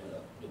法，所以我就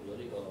用咗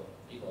呢個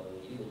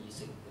意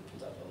識去表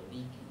達咗呢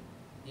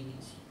件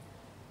事。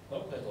我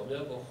諗佢係代表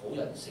一個好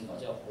人性或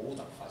者好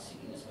突發事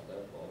件嘅時候嘅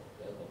一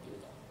個表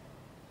達。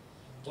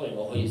當然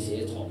我可以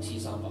寫唐詩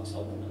300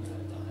首冇問題，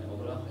但係我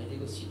覺得喺呢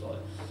個時代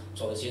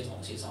再寫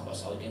唐詩300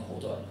首已經好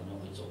多人咁樣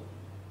去做。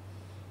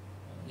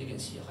呢件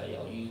事係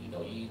由於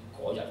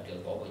嗰日嘅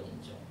嗰個現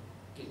象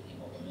激起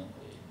我咁樣去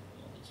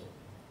做。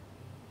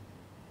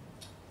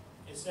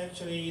It's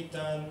actually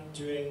done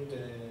during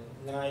the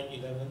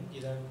 9/11,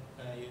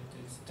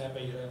 September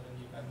 11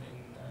 event in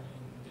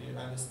the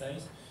United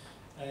States,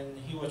 and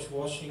he was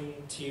watching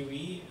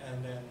TV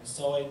and then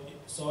saw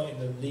in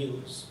the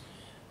news.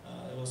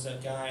 There was a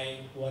guy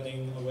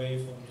running away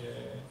from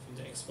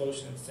the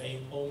explosion,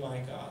 saying, "Oh my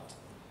God!"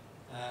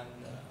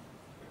 And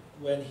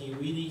when he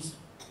really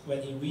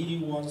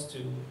wants to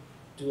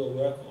do a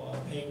work or a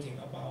painting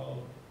about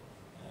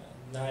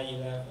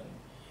 9/11,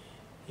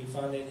 he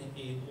found it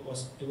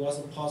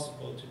wasn't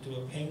possible to do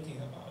a painting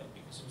about it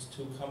because it was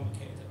too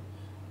complicated.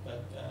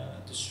 But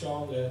the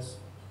strongest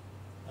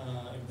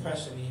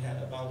impression he had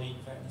about the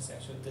event is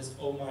actually this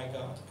 "Oh my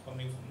God"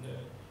 coming from the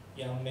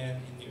young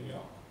man in New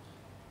York.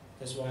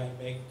 That's why I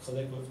make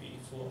calligraphy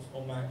full of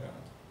 "Oh my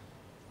God."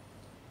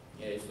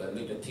 Yeah, if I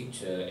make a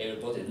picture,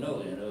 everybody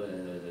know,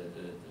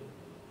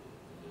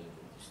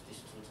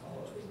 these two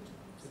towers.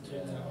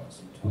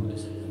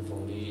 For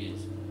me,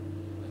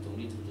 I don't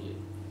need to do it.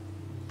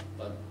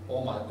 But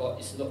oh my God,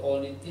 it's not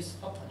only this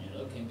happen,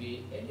 it can be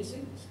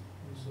anything.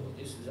 So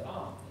this is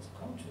art, it's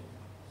culture.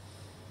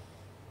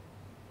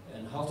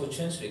 And how to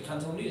translate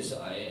Cantonese,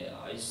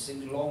 I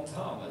think long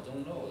time, I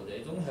don't know. They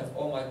don't have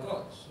 "Oh my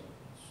God." So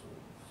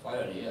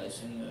finally, I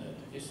think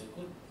this is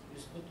good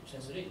to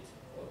translate.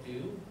 Or do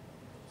you?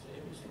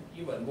 Everything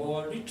even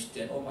more rich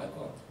than "Oh my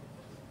God."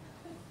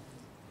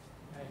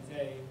 係即係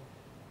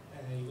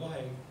如果係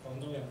廣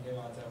東人嘅話，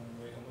就唔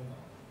會咁樣講。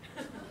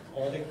我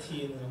的天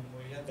啊，唔會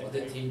一定。我的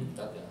天唔得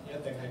㗎。一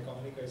定係講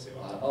呢句説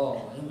話。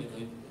因為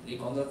你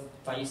講得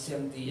低聲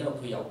啲，因為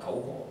佢有九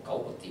個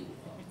調，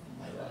唔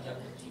係話一個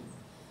調。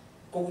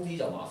高啲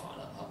就麻煩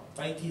啦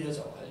低啲咧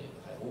就係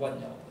好温柔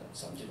嘅，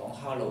甚至講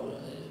hello 啦，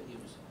基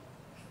本上。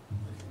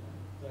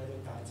都係啲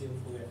打招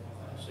呼嘅方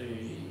法。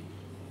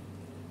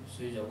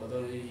所以就覺得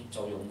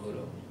就用佢咯。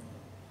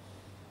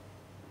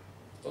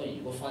當然，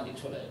如果翻譯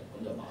出嚟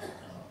咁就麻煩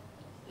啦，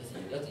一定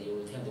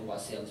要聽到把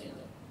聲先得。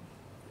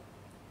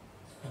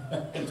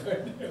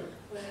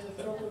Well,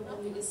 the problem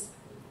only is,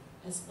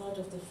 as part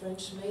of the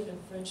French made, and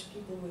French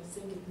people will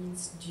think it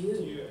means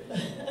Dieu.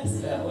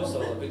 Yeah,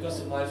 also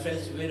because my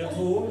French is very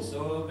poor,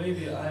 so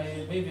maybe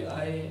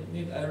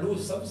I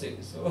lose something.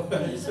 So.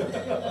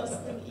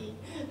 Lost an E.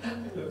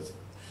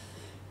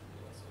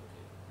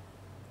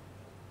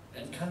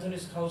 And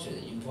Cantonese culture,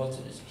 the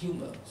important is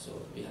humor, so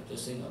we have to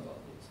think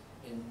about it.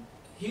 And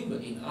humor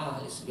in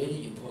art is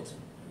very important.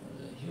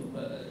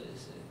 Humor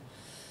is,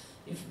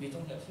 if we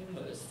don't have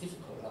humor, it's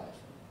difficult life.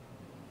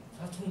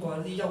 通過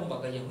啲幽默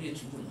嘅嘢，可以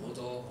轉換好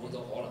多可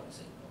能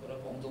性。我覺得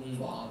廣東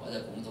話或者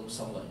廣東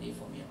新聞呢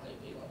方面係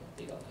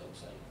比較強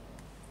勢。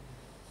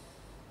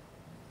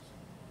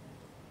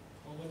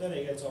我覺得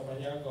你嘅作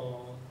品有一個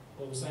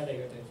好犀利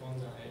嘅地方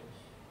就係、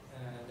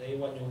你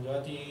運用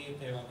咗一啲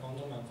譬如話廣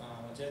東文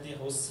化或者一啲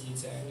好市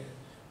井嘅，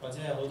或者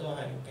係好多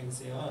係平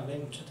時可能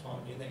拎唔出台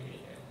面嚟嘅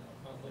嘢，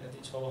包括一啲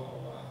粗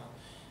口啊、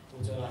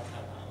污糟邋遢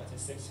啊或者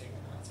色情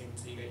啊、政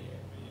治嘅嘢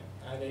咁樣。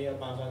但係你有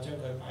辦法將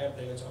佢擺入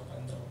你嘅作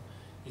品度，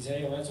而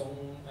且用一種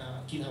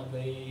結合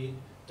你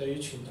對於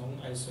傳統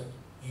藝術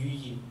語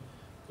言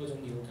嗰種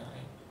了解，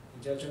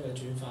然之後將佢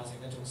轉化成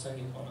一種新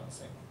嘅可能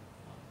性。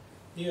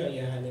呢樣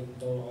嘢係令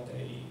到我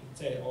哋，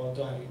即係我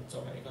都係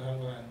作為一個香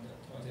港人，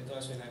或者都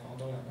係算係廣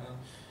東人啦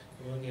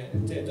咁樣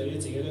嘅，即係對於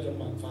自己嗰種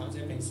文化，即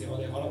係平時我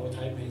哋可能會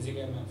睇唔起自己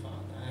嘅文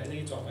化，但係喺呢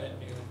啲作品入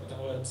面，我覺得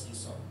好有自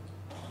信。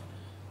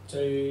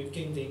最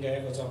經典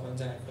嘅一個作品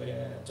就係佢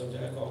做咗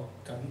一個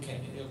錦旗，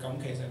呢個錦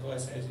旗上嗰個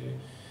寫住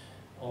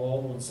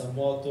我們什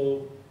麼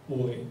都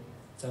會，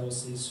就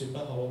是説不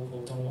好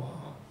普通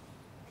話，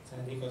就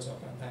係呢個作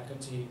品，但係今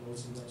次冇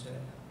展到出嚟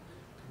啦。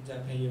咁就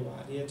譬如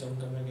話呢一種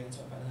咁樣嘅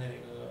作品喺你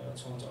個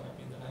創作入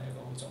邊都係一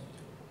個好重要，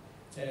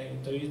即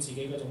係對於自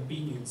己嗰種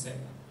邊緣性，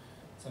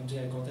甚至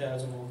係覺得有一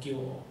種好驕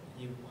傲，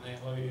而唔係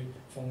去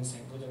奉承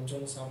嗰種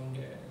中心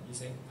嘅意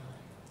識形態。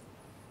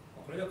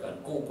我覺得一個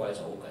人高貴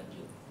就好緊要，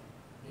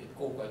你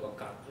高貴個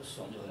格都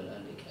上咗去咧，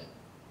你其實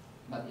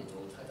乜嘢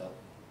都睇得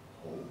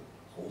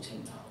好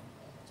清淡，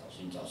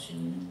就算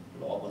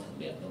攞嗰條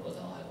命都覺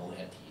得係好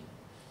happy。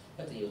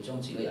一定要將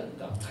自己人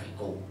格提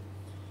高，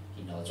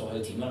然後再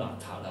去點樣邋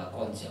遢啊、乾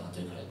淨啊，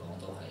對佢嚟講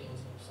都係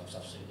濕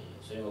碎嘅嘢。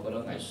所以我覺得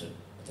藝術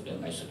特別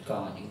係藝術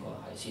家應該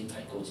係先提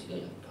高自己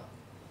人格，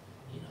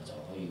然後就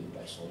可以為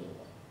所欲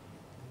為。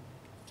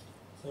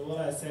So what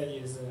I said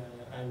is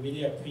I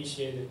really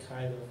appreciate the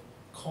kind of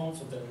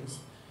confidence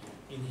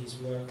in his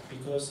work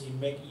because he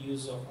make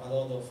use of a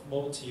lot of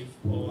motive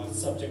or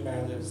subject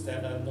matters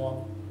that are not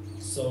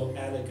so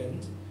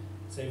elegant.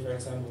 Say for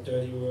example,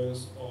 dirty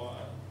words or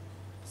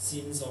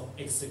scenes of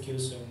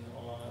execution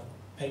or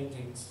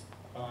paintings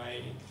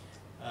by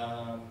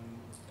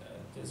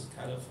this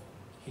kind of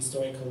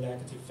historical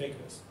negative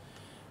figures.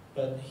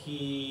 But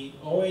he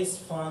always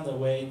found a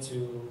way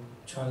to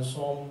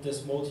transform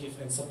this motive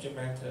and subject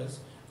matters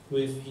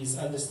with his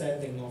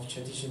understanding of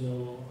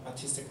traditional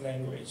artistic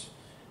language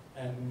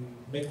and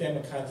make them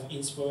a kind of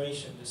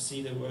inspiration to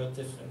see the world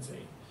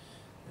differently.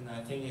 And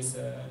I think it's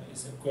a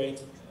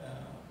great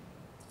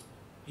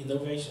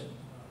innovation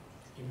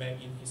he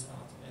made in his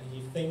art. And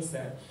he thinks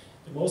that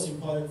the most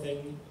important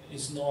thing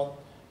is not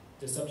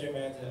the subject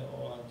matter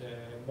or the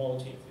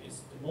motive.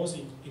 The most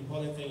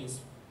important thing is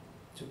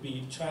to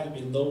try to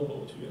be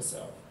noble to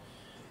yourself.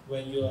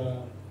 When you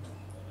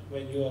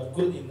are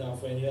good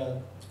enough, when you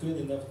are good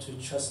enough to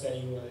trust that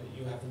you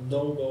have a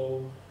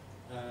noble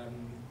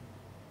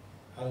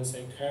how to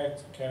say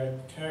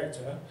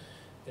character,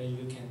 then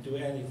you can do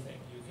anything.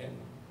 You can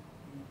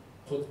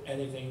put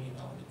anything in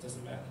art. It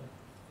doesn't matter.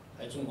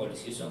 喺中國歷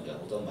史上嘅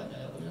好多文人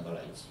有咁樣嘅例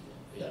子嘅，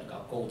佢人格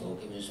高到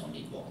基本上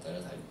連皇帝都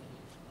睇唔起，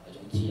係一種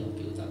自由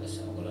表達嘅時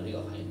候，我覺得呢個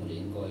係我哋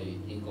應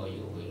該要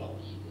去留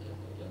意嘅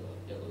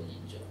一個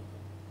現象。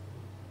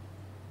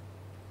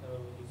So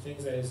he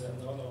thinks there is a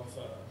lot of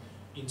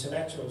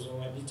intellectuals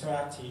or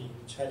literati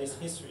in Chinese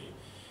history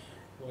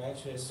who are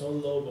actually so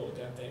noble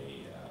that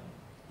they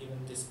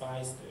even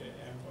despise the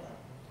emperor.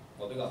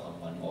 我比較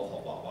幸運，我學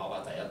畫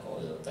畫第一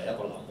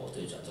個臨摹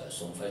對象就係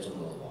宋徽宗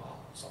嘅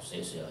畫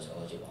，14歲就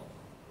開始畫。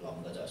 臨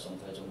嘅就係宋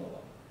徽宗嘅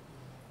畫，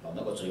臨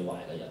一個最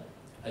壞嘅人。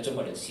喺中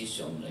國歷史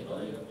上嚟講，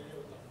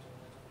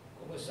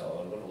嗰個時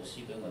候個老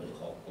師俾我哋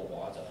學個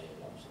畫就係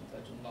臨宋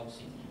徽宗勾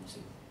線掩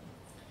飾。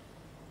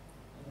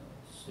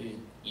所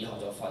以以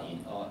後就發現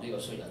呢個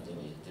衰人對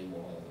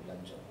我印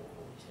象好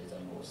好，而且對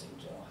我成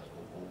長係好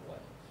寶貴。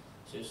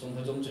所以宋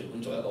徽宗儘管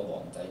作為一個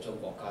皇帝將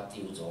國家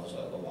丟咗，作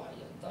為一個壞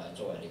人，但係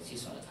作為歷史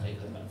上嚟睇，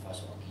佢文化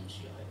上嘅建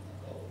樹係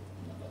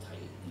唔能夠睇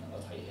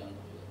輕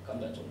佢嘅，今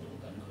日仲用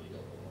緊佢嘅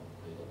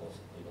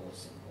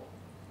成果。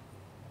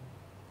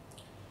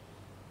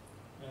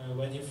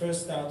When he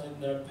first started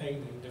learn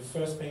painting, the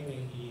first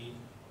painting he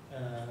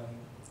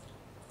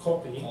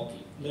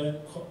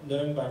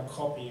learned by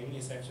copying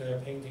is actually a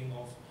painting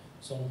of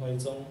Song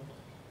Huizong,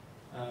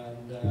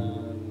 and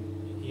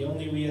he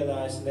only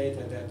realized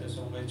later that the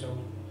Song Huizong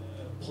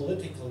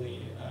politically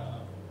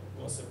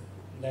was a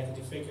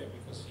negative figure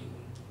because he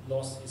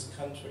lost his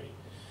country,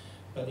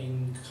 but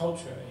in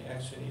culture he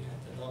actually had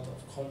a lot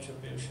of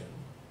contribution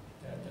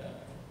that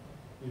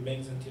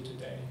remains until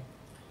today.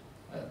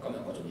 今日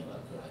我仲認為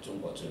佢係中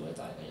國最偉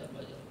大嘅人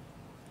物。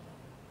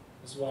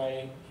That's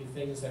why he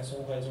thinks that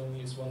Song Huizong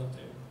is one of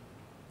the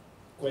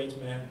great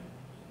men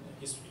in the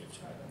history of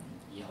China.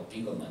 以後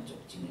邊個民族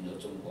佔領咗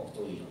中國，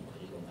都要用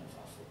佢呢個文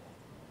化符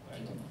號，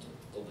邊個民族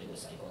都俾佢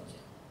洗乾淨。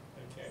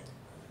Okay.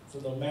 So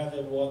no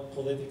matter what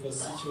political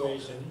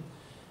situation,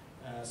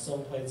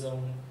 Song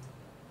Huizong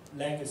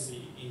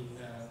legacy in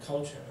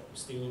culture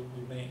still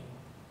remain.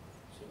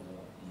 所以我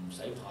話唔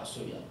使怕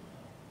衰人。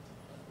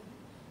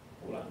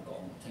 好難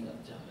講，聽日唔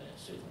知係咪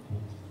衰同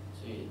好，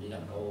所以你能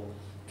夠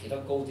企得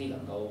高啲，能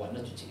夠穩得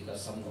住自己嘅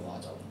心嘅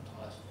話，就唔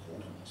怕好同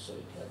埋衰。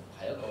其實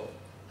係一個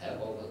硬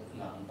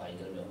幣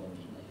嘅兩個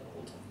面嚟嘅，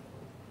好同唔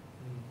好，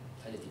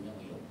睇你點樣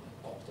去用佢，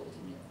角度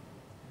點樣。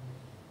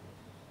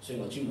所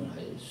以我專門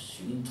係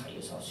選題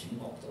嘅時候選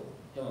角度，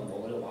因為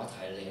我嗰啲畫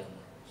太靚，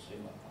水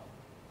墨畫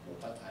毛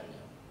筆太靚。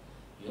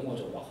如果我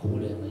做畫好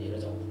靚嘅嘢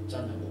咧，就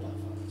真係冇辦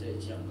法，即係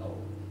只能夠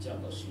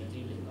選一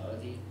啲另外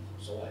一啲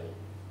所謂。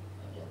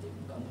 人哋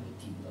唔敢去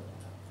掂嘅問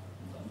題，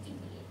唔敢掂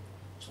嘅嘢，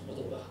從嗰度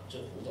會行出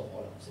好多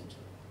可能性出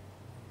嚟。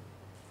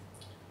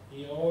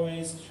He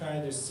always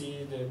tried to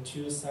see the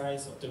two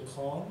sides of the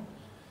coin.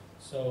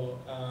 So,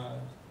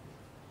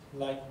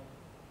 like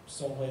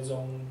Song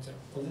Huizong,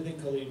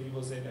 politically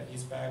people say that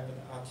he's bad, but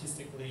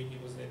artistically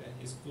people say that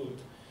he's good.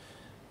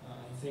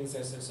 He thinks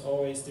that there's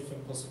always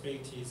different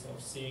possibilities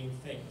of seeing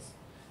things.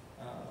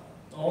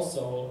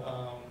 Also,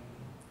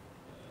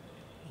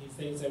 he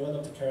thinks that one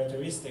of the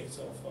characteristics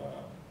of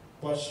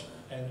brush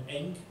and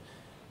ink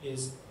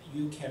is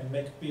you can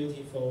make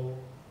beautiful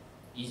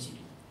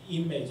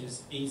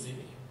images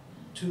easily,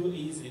 too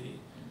easily.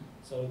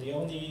 So the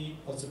only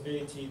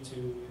possibility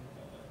to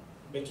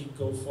make it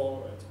go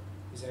forward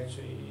is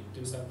actually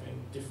do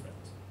something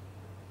different.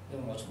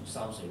 因為我從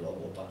3歲攞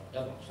部筆一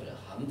畫出嚟，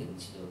肯定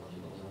知道佢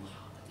嗰種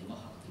行係點樣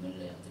行，點樣靚，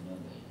點樣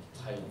美，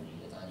太容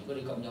易嘅。但係如果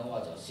你咁樣嘅話，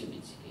就消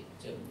滅自己，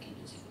即係唔見咗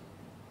自己。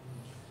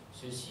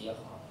所以試一下，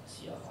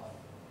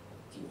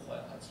調開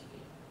下自己。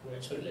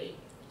 出嚟，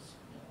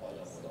我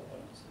有好多可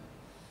能性。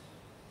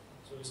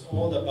So it's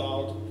all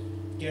about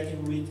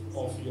getting rid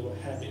of your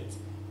habit.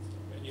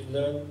 When you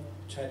learn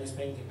Chinese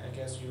painting, I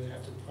guess you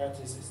have to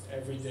practice it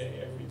every day,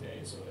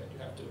 so that you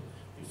have to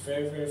be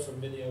very, very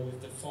familiar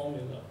with the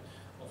formula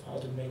of how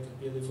to make a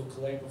beautiful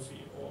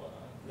calligraphy or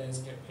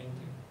landscape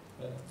painting.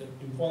 But the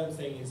important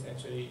thing is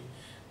actually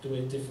do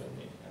it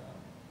differently.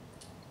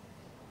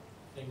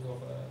 Think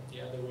of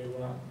the other way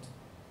around.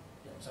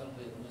 人生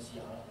可以咁樣試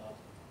下啦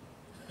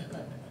嚇。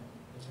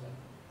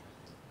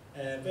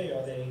不如我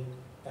哋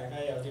大家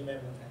有啲咩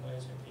問題可以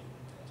隨便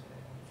提出嚟。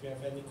If you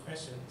have any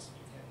questions,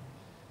 you can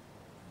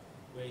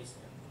raise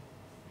them.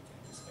 We can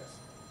discuss.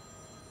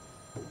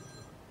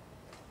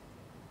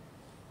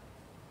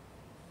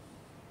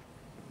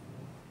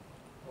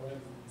 好啦，唔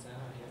使客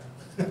氣啦。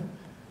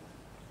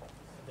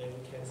They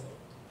will cancel.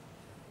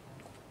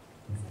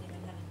 Does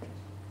anyone have any?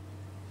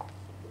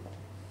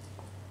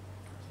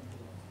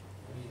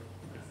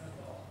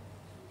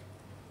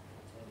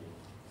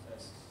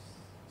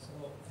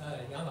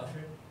 Yang Lao,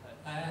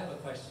 I have a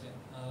question.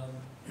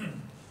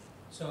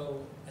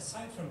 So,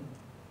 aside from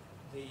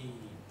the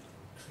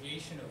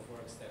creation of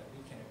works that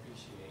we can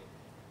appreciate,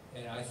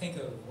 and I think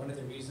of one of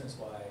the reasons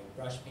why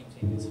brush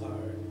painting is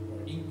hard,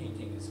 or ink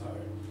painting is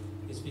hard,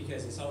 is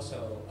because it's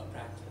also a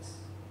practice.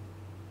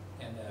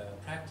 And the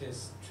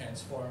practice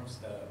transforms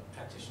the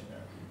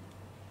practitioner.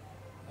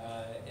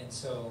 And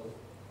so,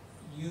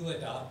 you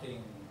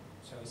adopting,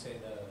 shall we say,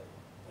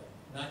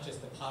 not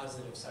just the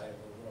positive side of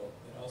the world,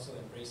 but also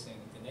embracing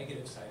the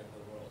negative side of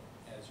the world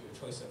as your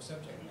choice of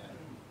subject matter,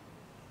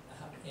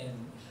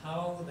 and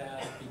how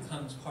that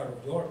becomes part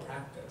of your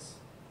practice.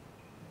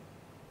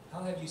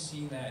 How have you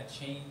seen that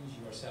change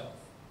yourself,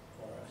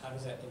 or how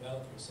does that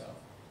develop yourself?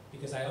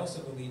 Because I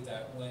also believe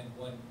that when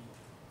one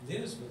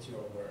lives with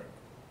your work,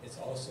 it's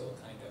also a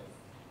kind of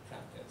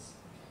practice.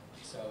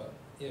 So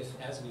if,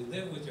 as we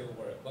live with your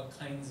work, what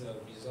kinds of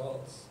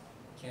results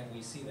can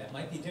we see that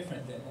might be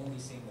different than only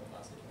seeing the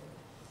positive?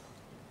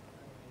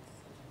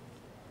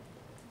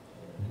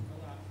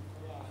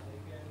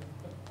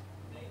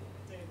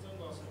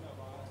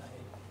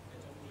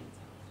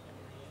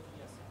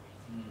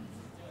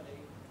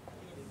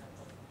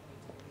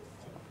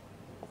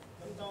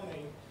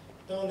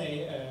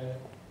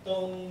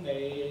 當你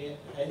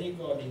喺呢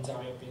個練習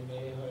入邊，你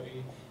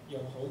去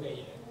用好嘅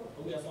嘢、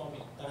好嘅方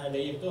面，但係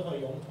你亦都去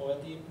擁抱一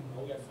啲唔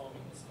好嘅方面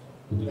嘅時候，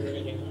對你嘅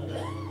影響係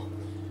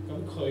咁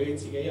佢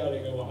自己有你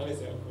嘅畫嘅時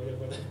候，佢就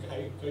覺得喺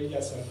佢日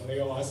常同你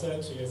嘅畫相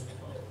處嘅時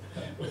候，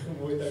會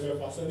唔會對佢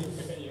發生啲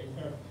咩影響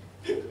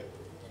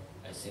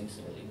？I think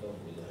so，應該會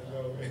嘅。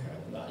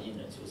牙煙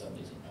啊，小心啲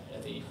先，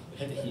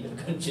一定要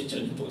跟住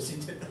進步先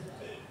得。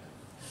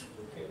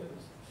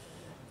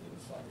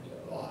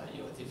Wow,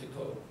 you're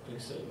difficult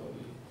picture.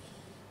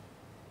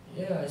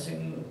 Yeah, I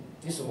think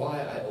this is why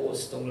I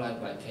always don't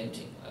like my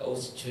painting. I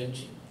always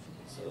changing.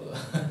 So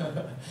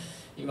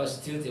you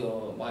must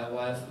tell my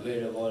wife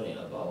very worrying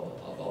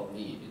about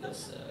me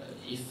because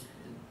if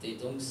they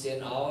don't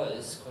send out,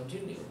 it's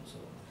continue. So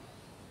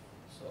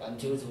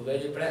until it's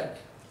very black.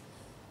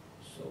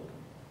 So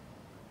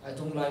I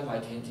don't like my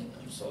painting.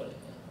 I'm sorry.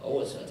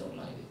 Always I don't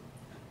like it.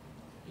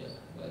 Yeah,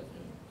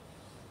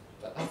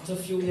 but after a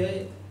few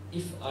years.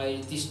 If I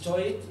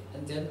destroy it,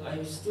 and then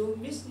I still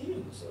miss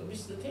you, so I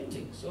miss the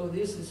painting. So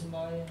this is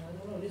my, I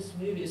don't know, this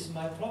maybe is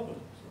my problem.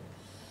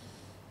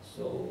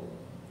 So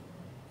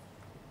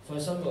for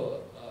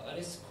example, I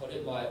just call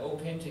it my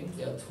old painting.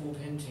 There are two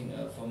paintings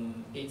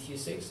from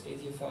 86,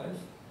 85.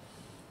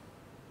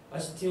 I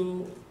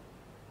still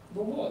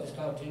no more this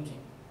kind of painting.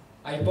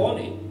 I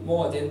bought it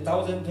more than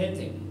 1,000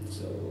 paintings.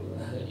 So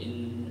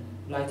in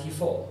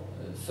 '94,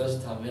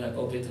 first time when I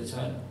go back to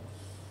China.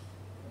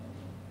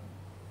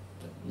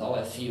 Now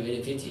I feel very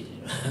pity,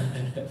 you know.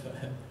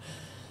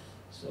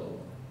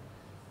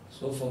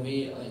 So for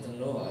me, I don't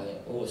know. I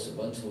always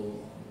want to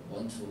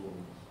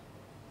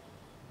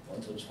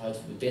try to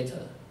be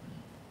better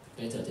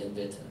than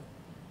better.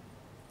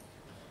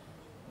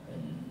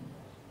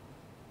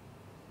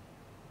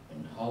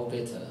 And how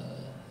better?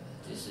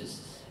 This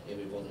is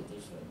everybody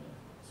different.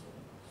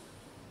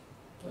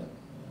 But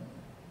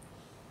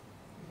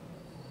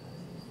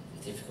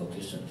difficult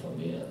question for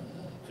me,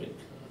 quick.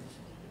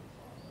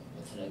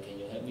 Martina, can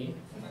you help me?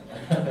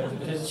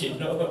 Because she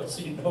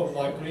knows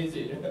my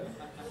crazy.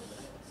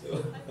 So.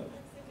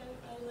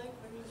 I like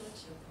very much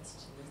your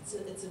question.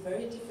 It's a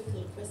very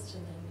difficult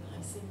question, and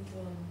I think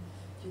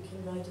you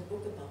can write a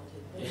book about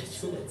it. But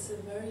it's a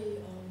very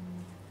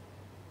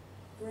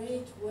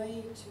great way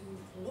to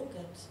look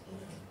at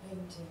ink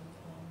painting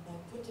by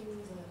putting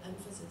the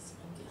emphasis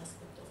on the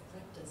aspect of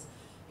practice,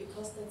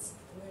 because that's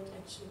where it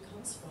actually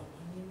comes from.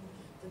 I mean,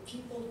 the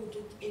people who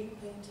did ink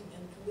painting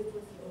and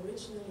calligraphy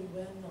originally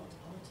were not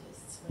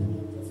artists, were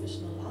not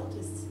professional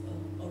artists.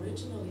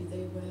 Originally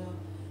they were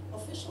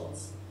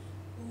officials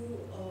who,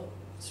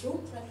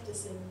 through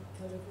practicing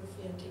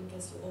calligraphy and ink,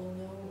 as you all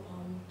know,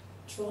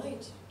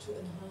 tried to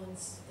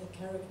enhance their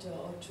character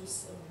or to,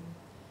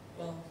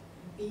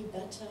 be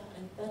better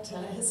and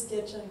better, as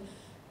Jiechang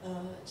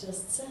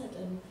just said.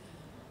 And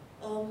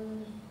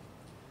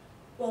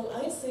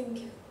I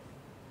think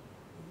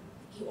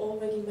you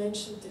already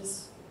mentioned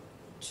this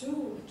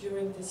too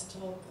during this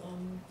talk.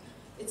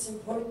 It's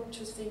important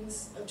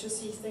to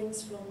see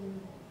things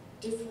from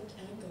different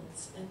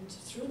angles, and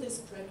through this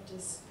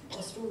practice,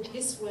 or through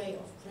his way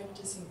of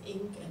practicing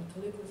ink and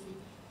calligraphy,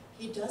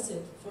 he does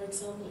it. For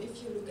example,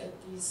 if you look at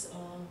these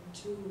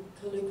two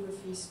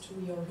calligraphies to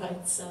your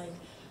right side,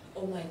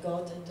 oh my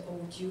God and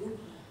oh you,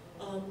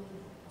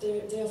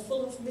 they're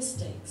full of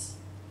mistakes.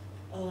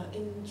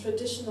 In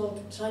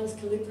traditional Chinese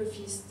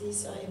calligraphies,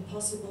 these are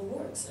impossible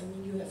works. I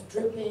mean, you have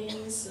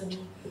drippings, and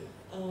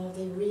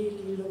they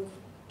really look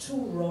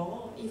too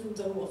raw, even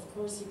though, of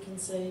course, you can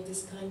say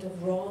this kind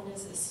of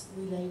rawness is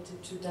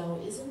related to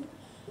Taoism,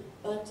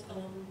 but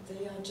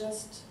they are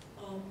just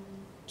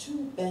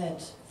too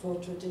bad for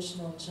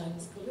traditional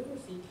Chinese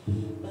calligraphy.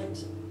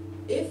 But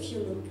if you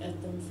look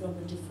at them from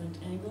a different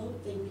angle,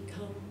 they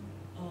become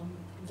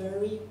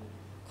very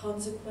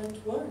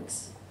consequent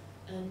works,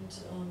 and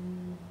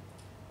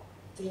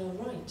they are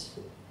right.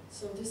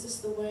 So this is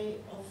the way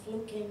of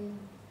looking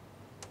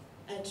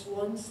at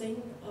one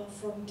thing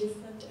from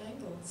different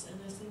angles, and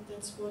I think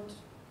that's what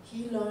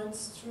he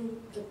learns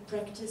through the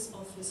practice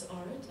of his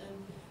art,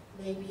 and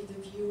maybe the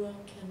viewer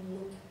can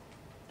look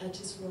at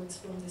his works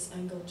from this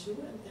angle too,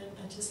 and then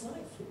at his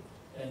life.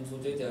 And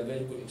today there are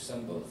very good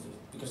examples,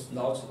 because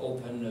now to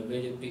open a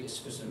very big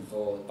exhibition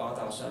for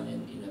Bada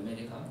in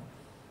America.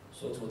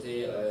 So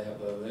today I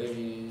have a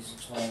very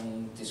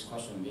strong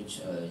discussion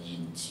with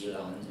Yang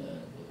Jiechang,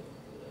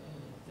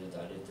 the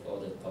director or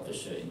the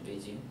publisher in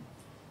Beijing.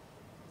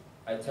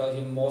 I tell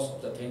him most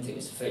of the painting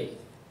is fake,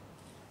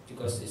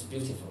 because it's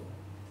beautiful.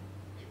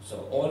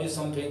 So only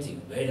some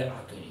painting very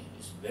ugly,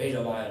 it's very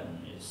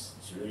violent, it's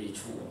really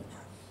true.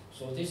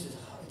 So this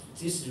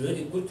is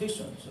really good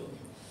fiction.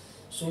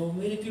 So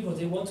many people,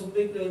 they want to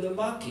make the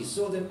market,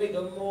 so they make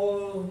a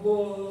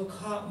more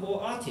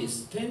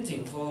artists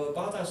painting for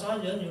Bada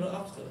Shanren,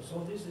 after.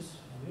 So this is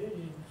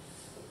really,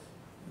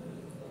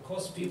 of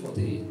course, people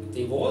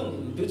they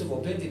want beautiful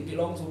painting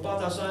belong to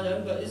Bada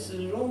Shanren, but it's a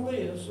long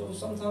way. So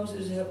sometimes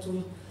you have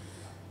to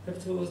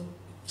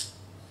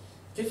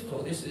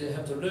difficult. This you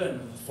have to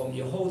learn from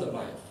your whole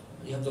life.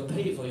 You have to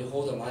pay for your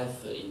whole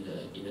life in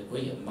the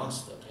great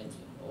master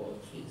painting or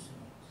please.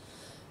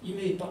 因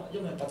為北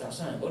大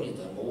山人嗰年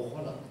代冇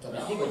可能，特別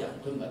呢個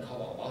人佢唔係靠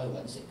畫畫去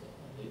揾食嘅，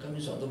佢根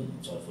本上都唔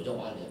在乎咗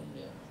畫靚唔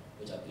靚，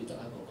佢就係表達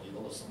一個佢嗰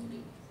個心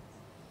境。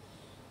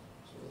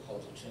So how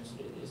to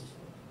translate this？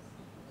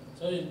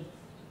 所以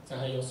就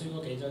係肉酸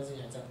嗰幾張先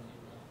係真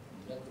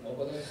嘅。我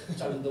覺得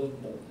真都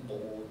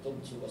都唔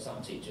超過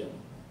3、4張。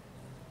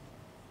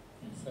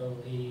So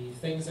he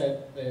thinks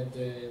that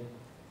the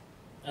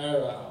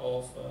era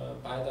of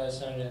Bada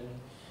Shanren,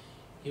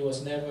 he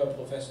was never a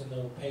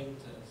professional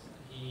painter.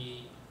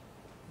 He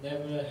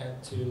never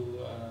had to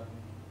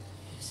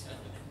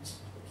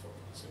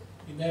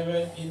he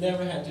never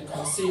had to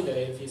consider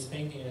if his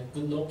painting is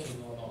good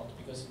looking or not,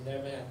 because he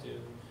never had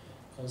to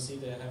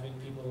consider having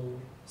people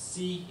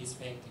see his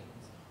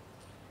paintings.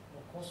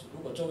 Of course,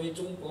 如果作為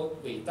中國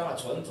偉大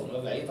傳統嘅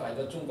偉大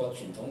嘅中國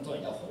傳統，當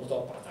然有好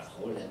多八達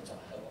好靚，就係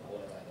一個好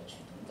偉大嘅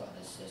傳統，但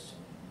係事實上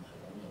唔係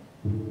咁樣。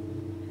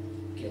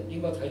其實應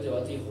該睇到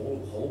一啲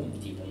好唔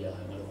掂嘅嘢，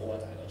係我哋好偉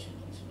大嘅傳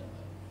統先係。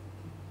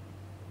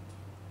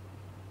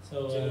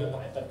So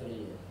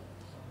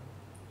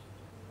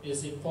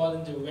it's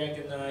important to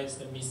recognize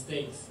the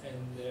mistakes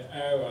and the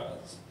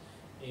errors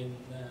in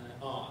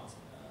art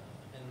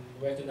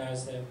and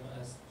recognize them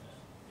as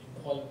an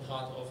important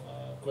part of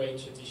a great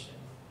tradition.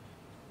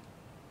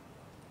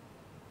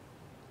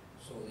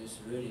 So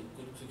it's really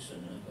good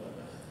fiction.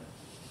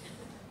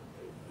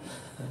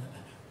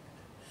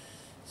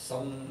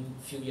 Some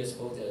few years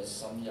ago, there's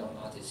some young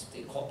artists,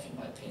 they copied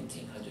my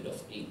painting, 100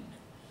 of ink.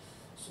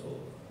 So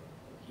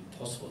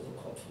impossible to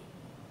copy.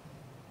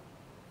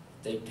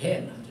 They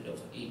pen 100 of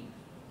ink.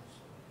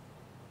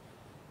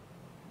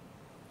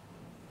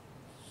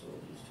 So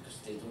it's because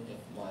they don't have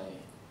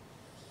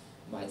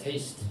my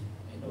taste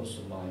and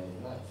also my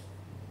life.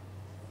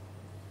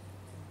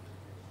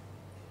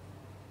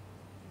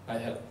 I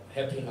have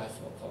happy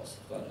life, of course,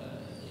 but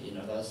in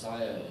other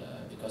side,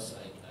 because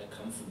I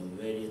come from a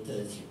very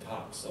dirty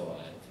park, so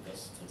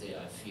because today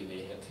I feel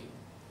very happy.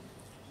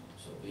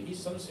 So we need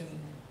something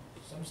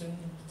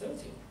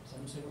dirty,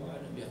 something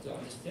violent. We have to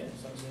understand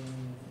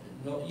something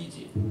not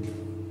easy.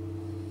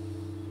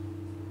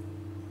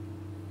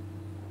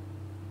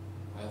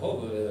 I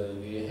hope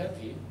we are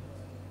happy.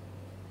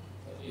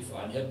 If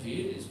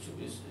unhappy,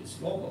 it's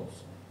normal. I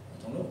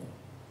don't know.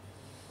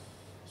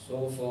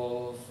 So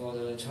for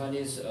the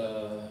Chinese,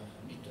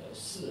 你的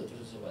士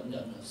不是文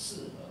人的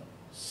士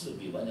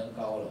比文人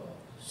高了，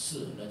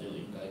士那就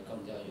应该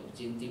更加有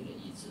坚定的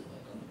意志，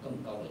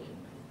更高的人格。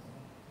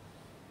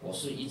我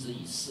是一直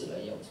以士来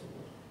要求我，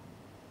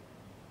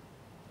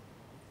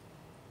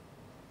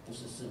不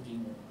是士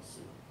兵的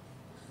士。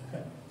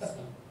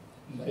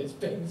唔係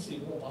兵士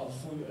嗰個炮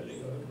灰啊！呢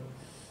個。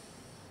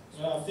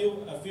Well,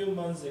 a few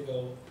months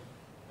ago,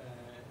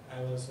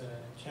 I was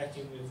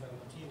chatting with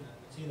Martina.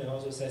 Martina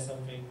also said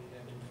something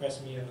that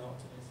impressed me a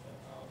lot.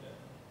 About,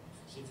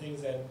 she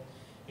thinks that,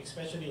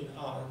 especially in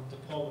art, the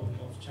problem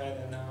of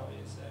China now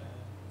is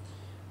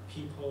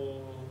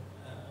people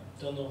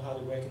don't know how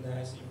to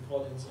recognize the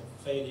importance of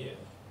failure.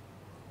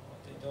 Or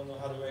they don't know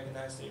how to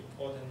recognize the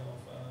importance of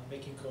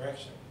making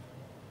correction.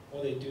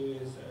 All they do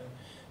is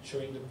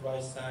showing the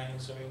bright side,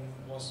 showing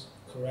what's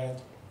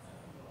correct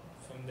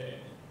from their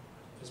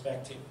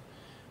perspective.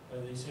 But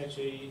it's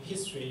actually,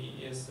 history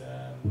is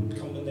a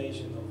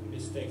combination of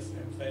mistakes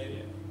and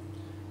failure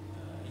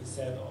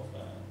instead of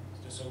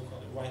the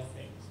so-called right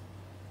things.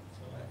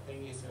 So I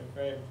think it's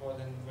very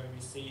important when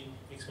we see,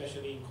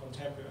 especially in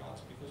contemporary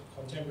art, because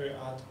contemporary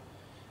art,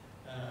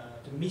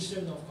 the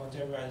mission of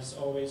contemporary art is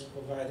always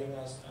providing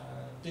us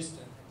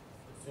distance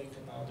to think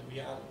about the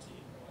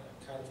reality,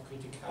 kind of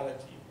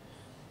criticality.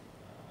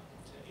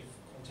 If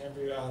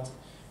contemporary art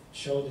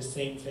show the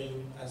same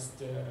thing as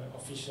the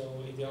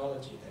official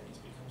ideology, then it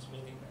becomes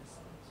meaningless.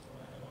 So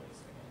I always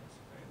think it's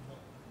very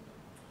important.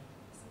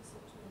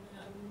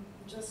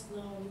 Just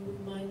now you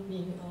remind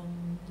me,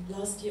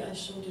 last year I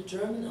showed a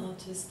German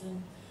artist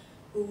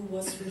who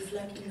was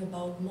reflecting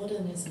about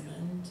modernism,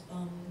 and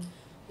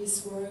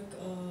his work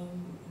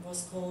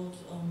was called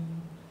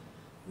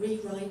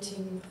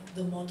Rewriting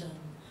the Modern.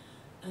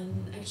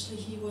 And actually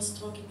he was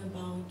talking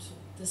about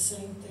the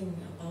same thing,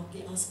 about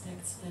the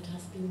aspects that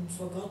have been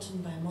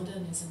forgotten by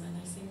modernism. And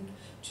I think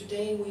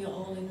today we are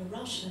all in a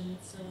rush, and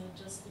it's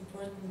just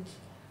important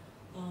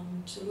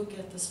to look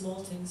at the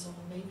small things, or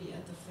maybe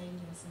at the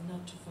failures, and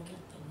not to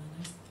forget them.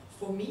 And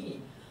for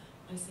me,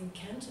 I think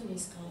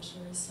Cantonese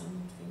culture is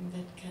something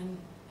that can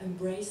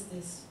embrace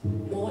this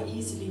more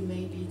easily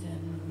maybe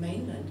than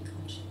mainland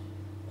culture,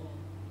 or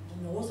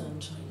the northern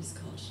Chinese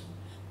culture,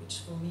 which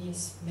for me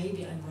is,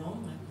 maybe I'm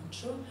wrong, I'm not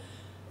sure,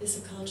 is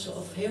a culture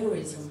of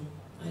heroism.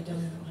 I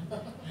don't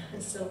know.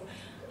 So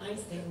I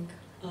think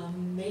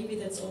maybe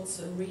that's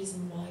also a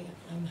reason why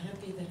I'm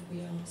happy that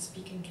we are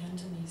speaking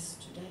Cantonese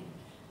today.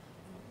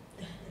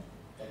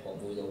 國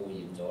會都污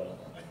染咗啦。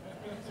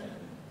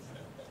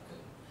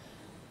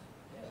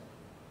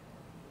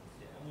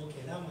有冇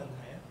其他問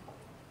題啊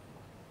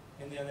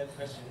 ？Any other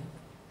question？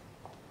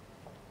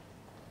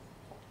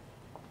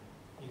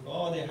 如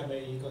果我哋係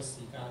咪個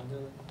時間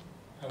都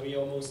Are we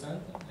almost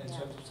done in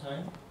terms of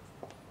time?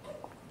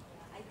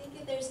 I think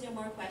if there's no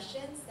more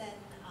questions, then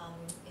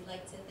we'd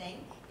like to thank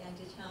Yang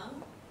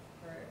Jiechang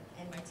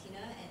and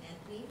Martina and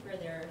Anthony for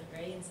their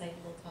very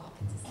insightful talk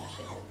and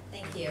discussion.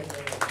 Thank you.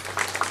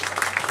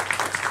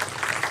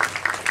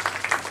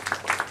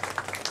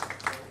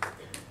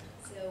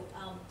 So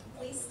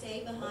please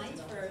stay behind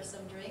for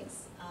some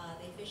drinks.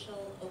 The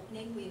official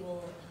opening, we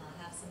will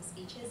have some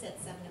speeches at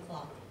 7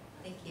 o'clock.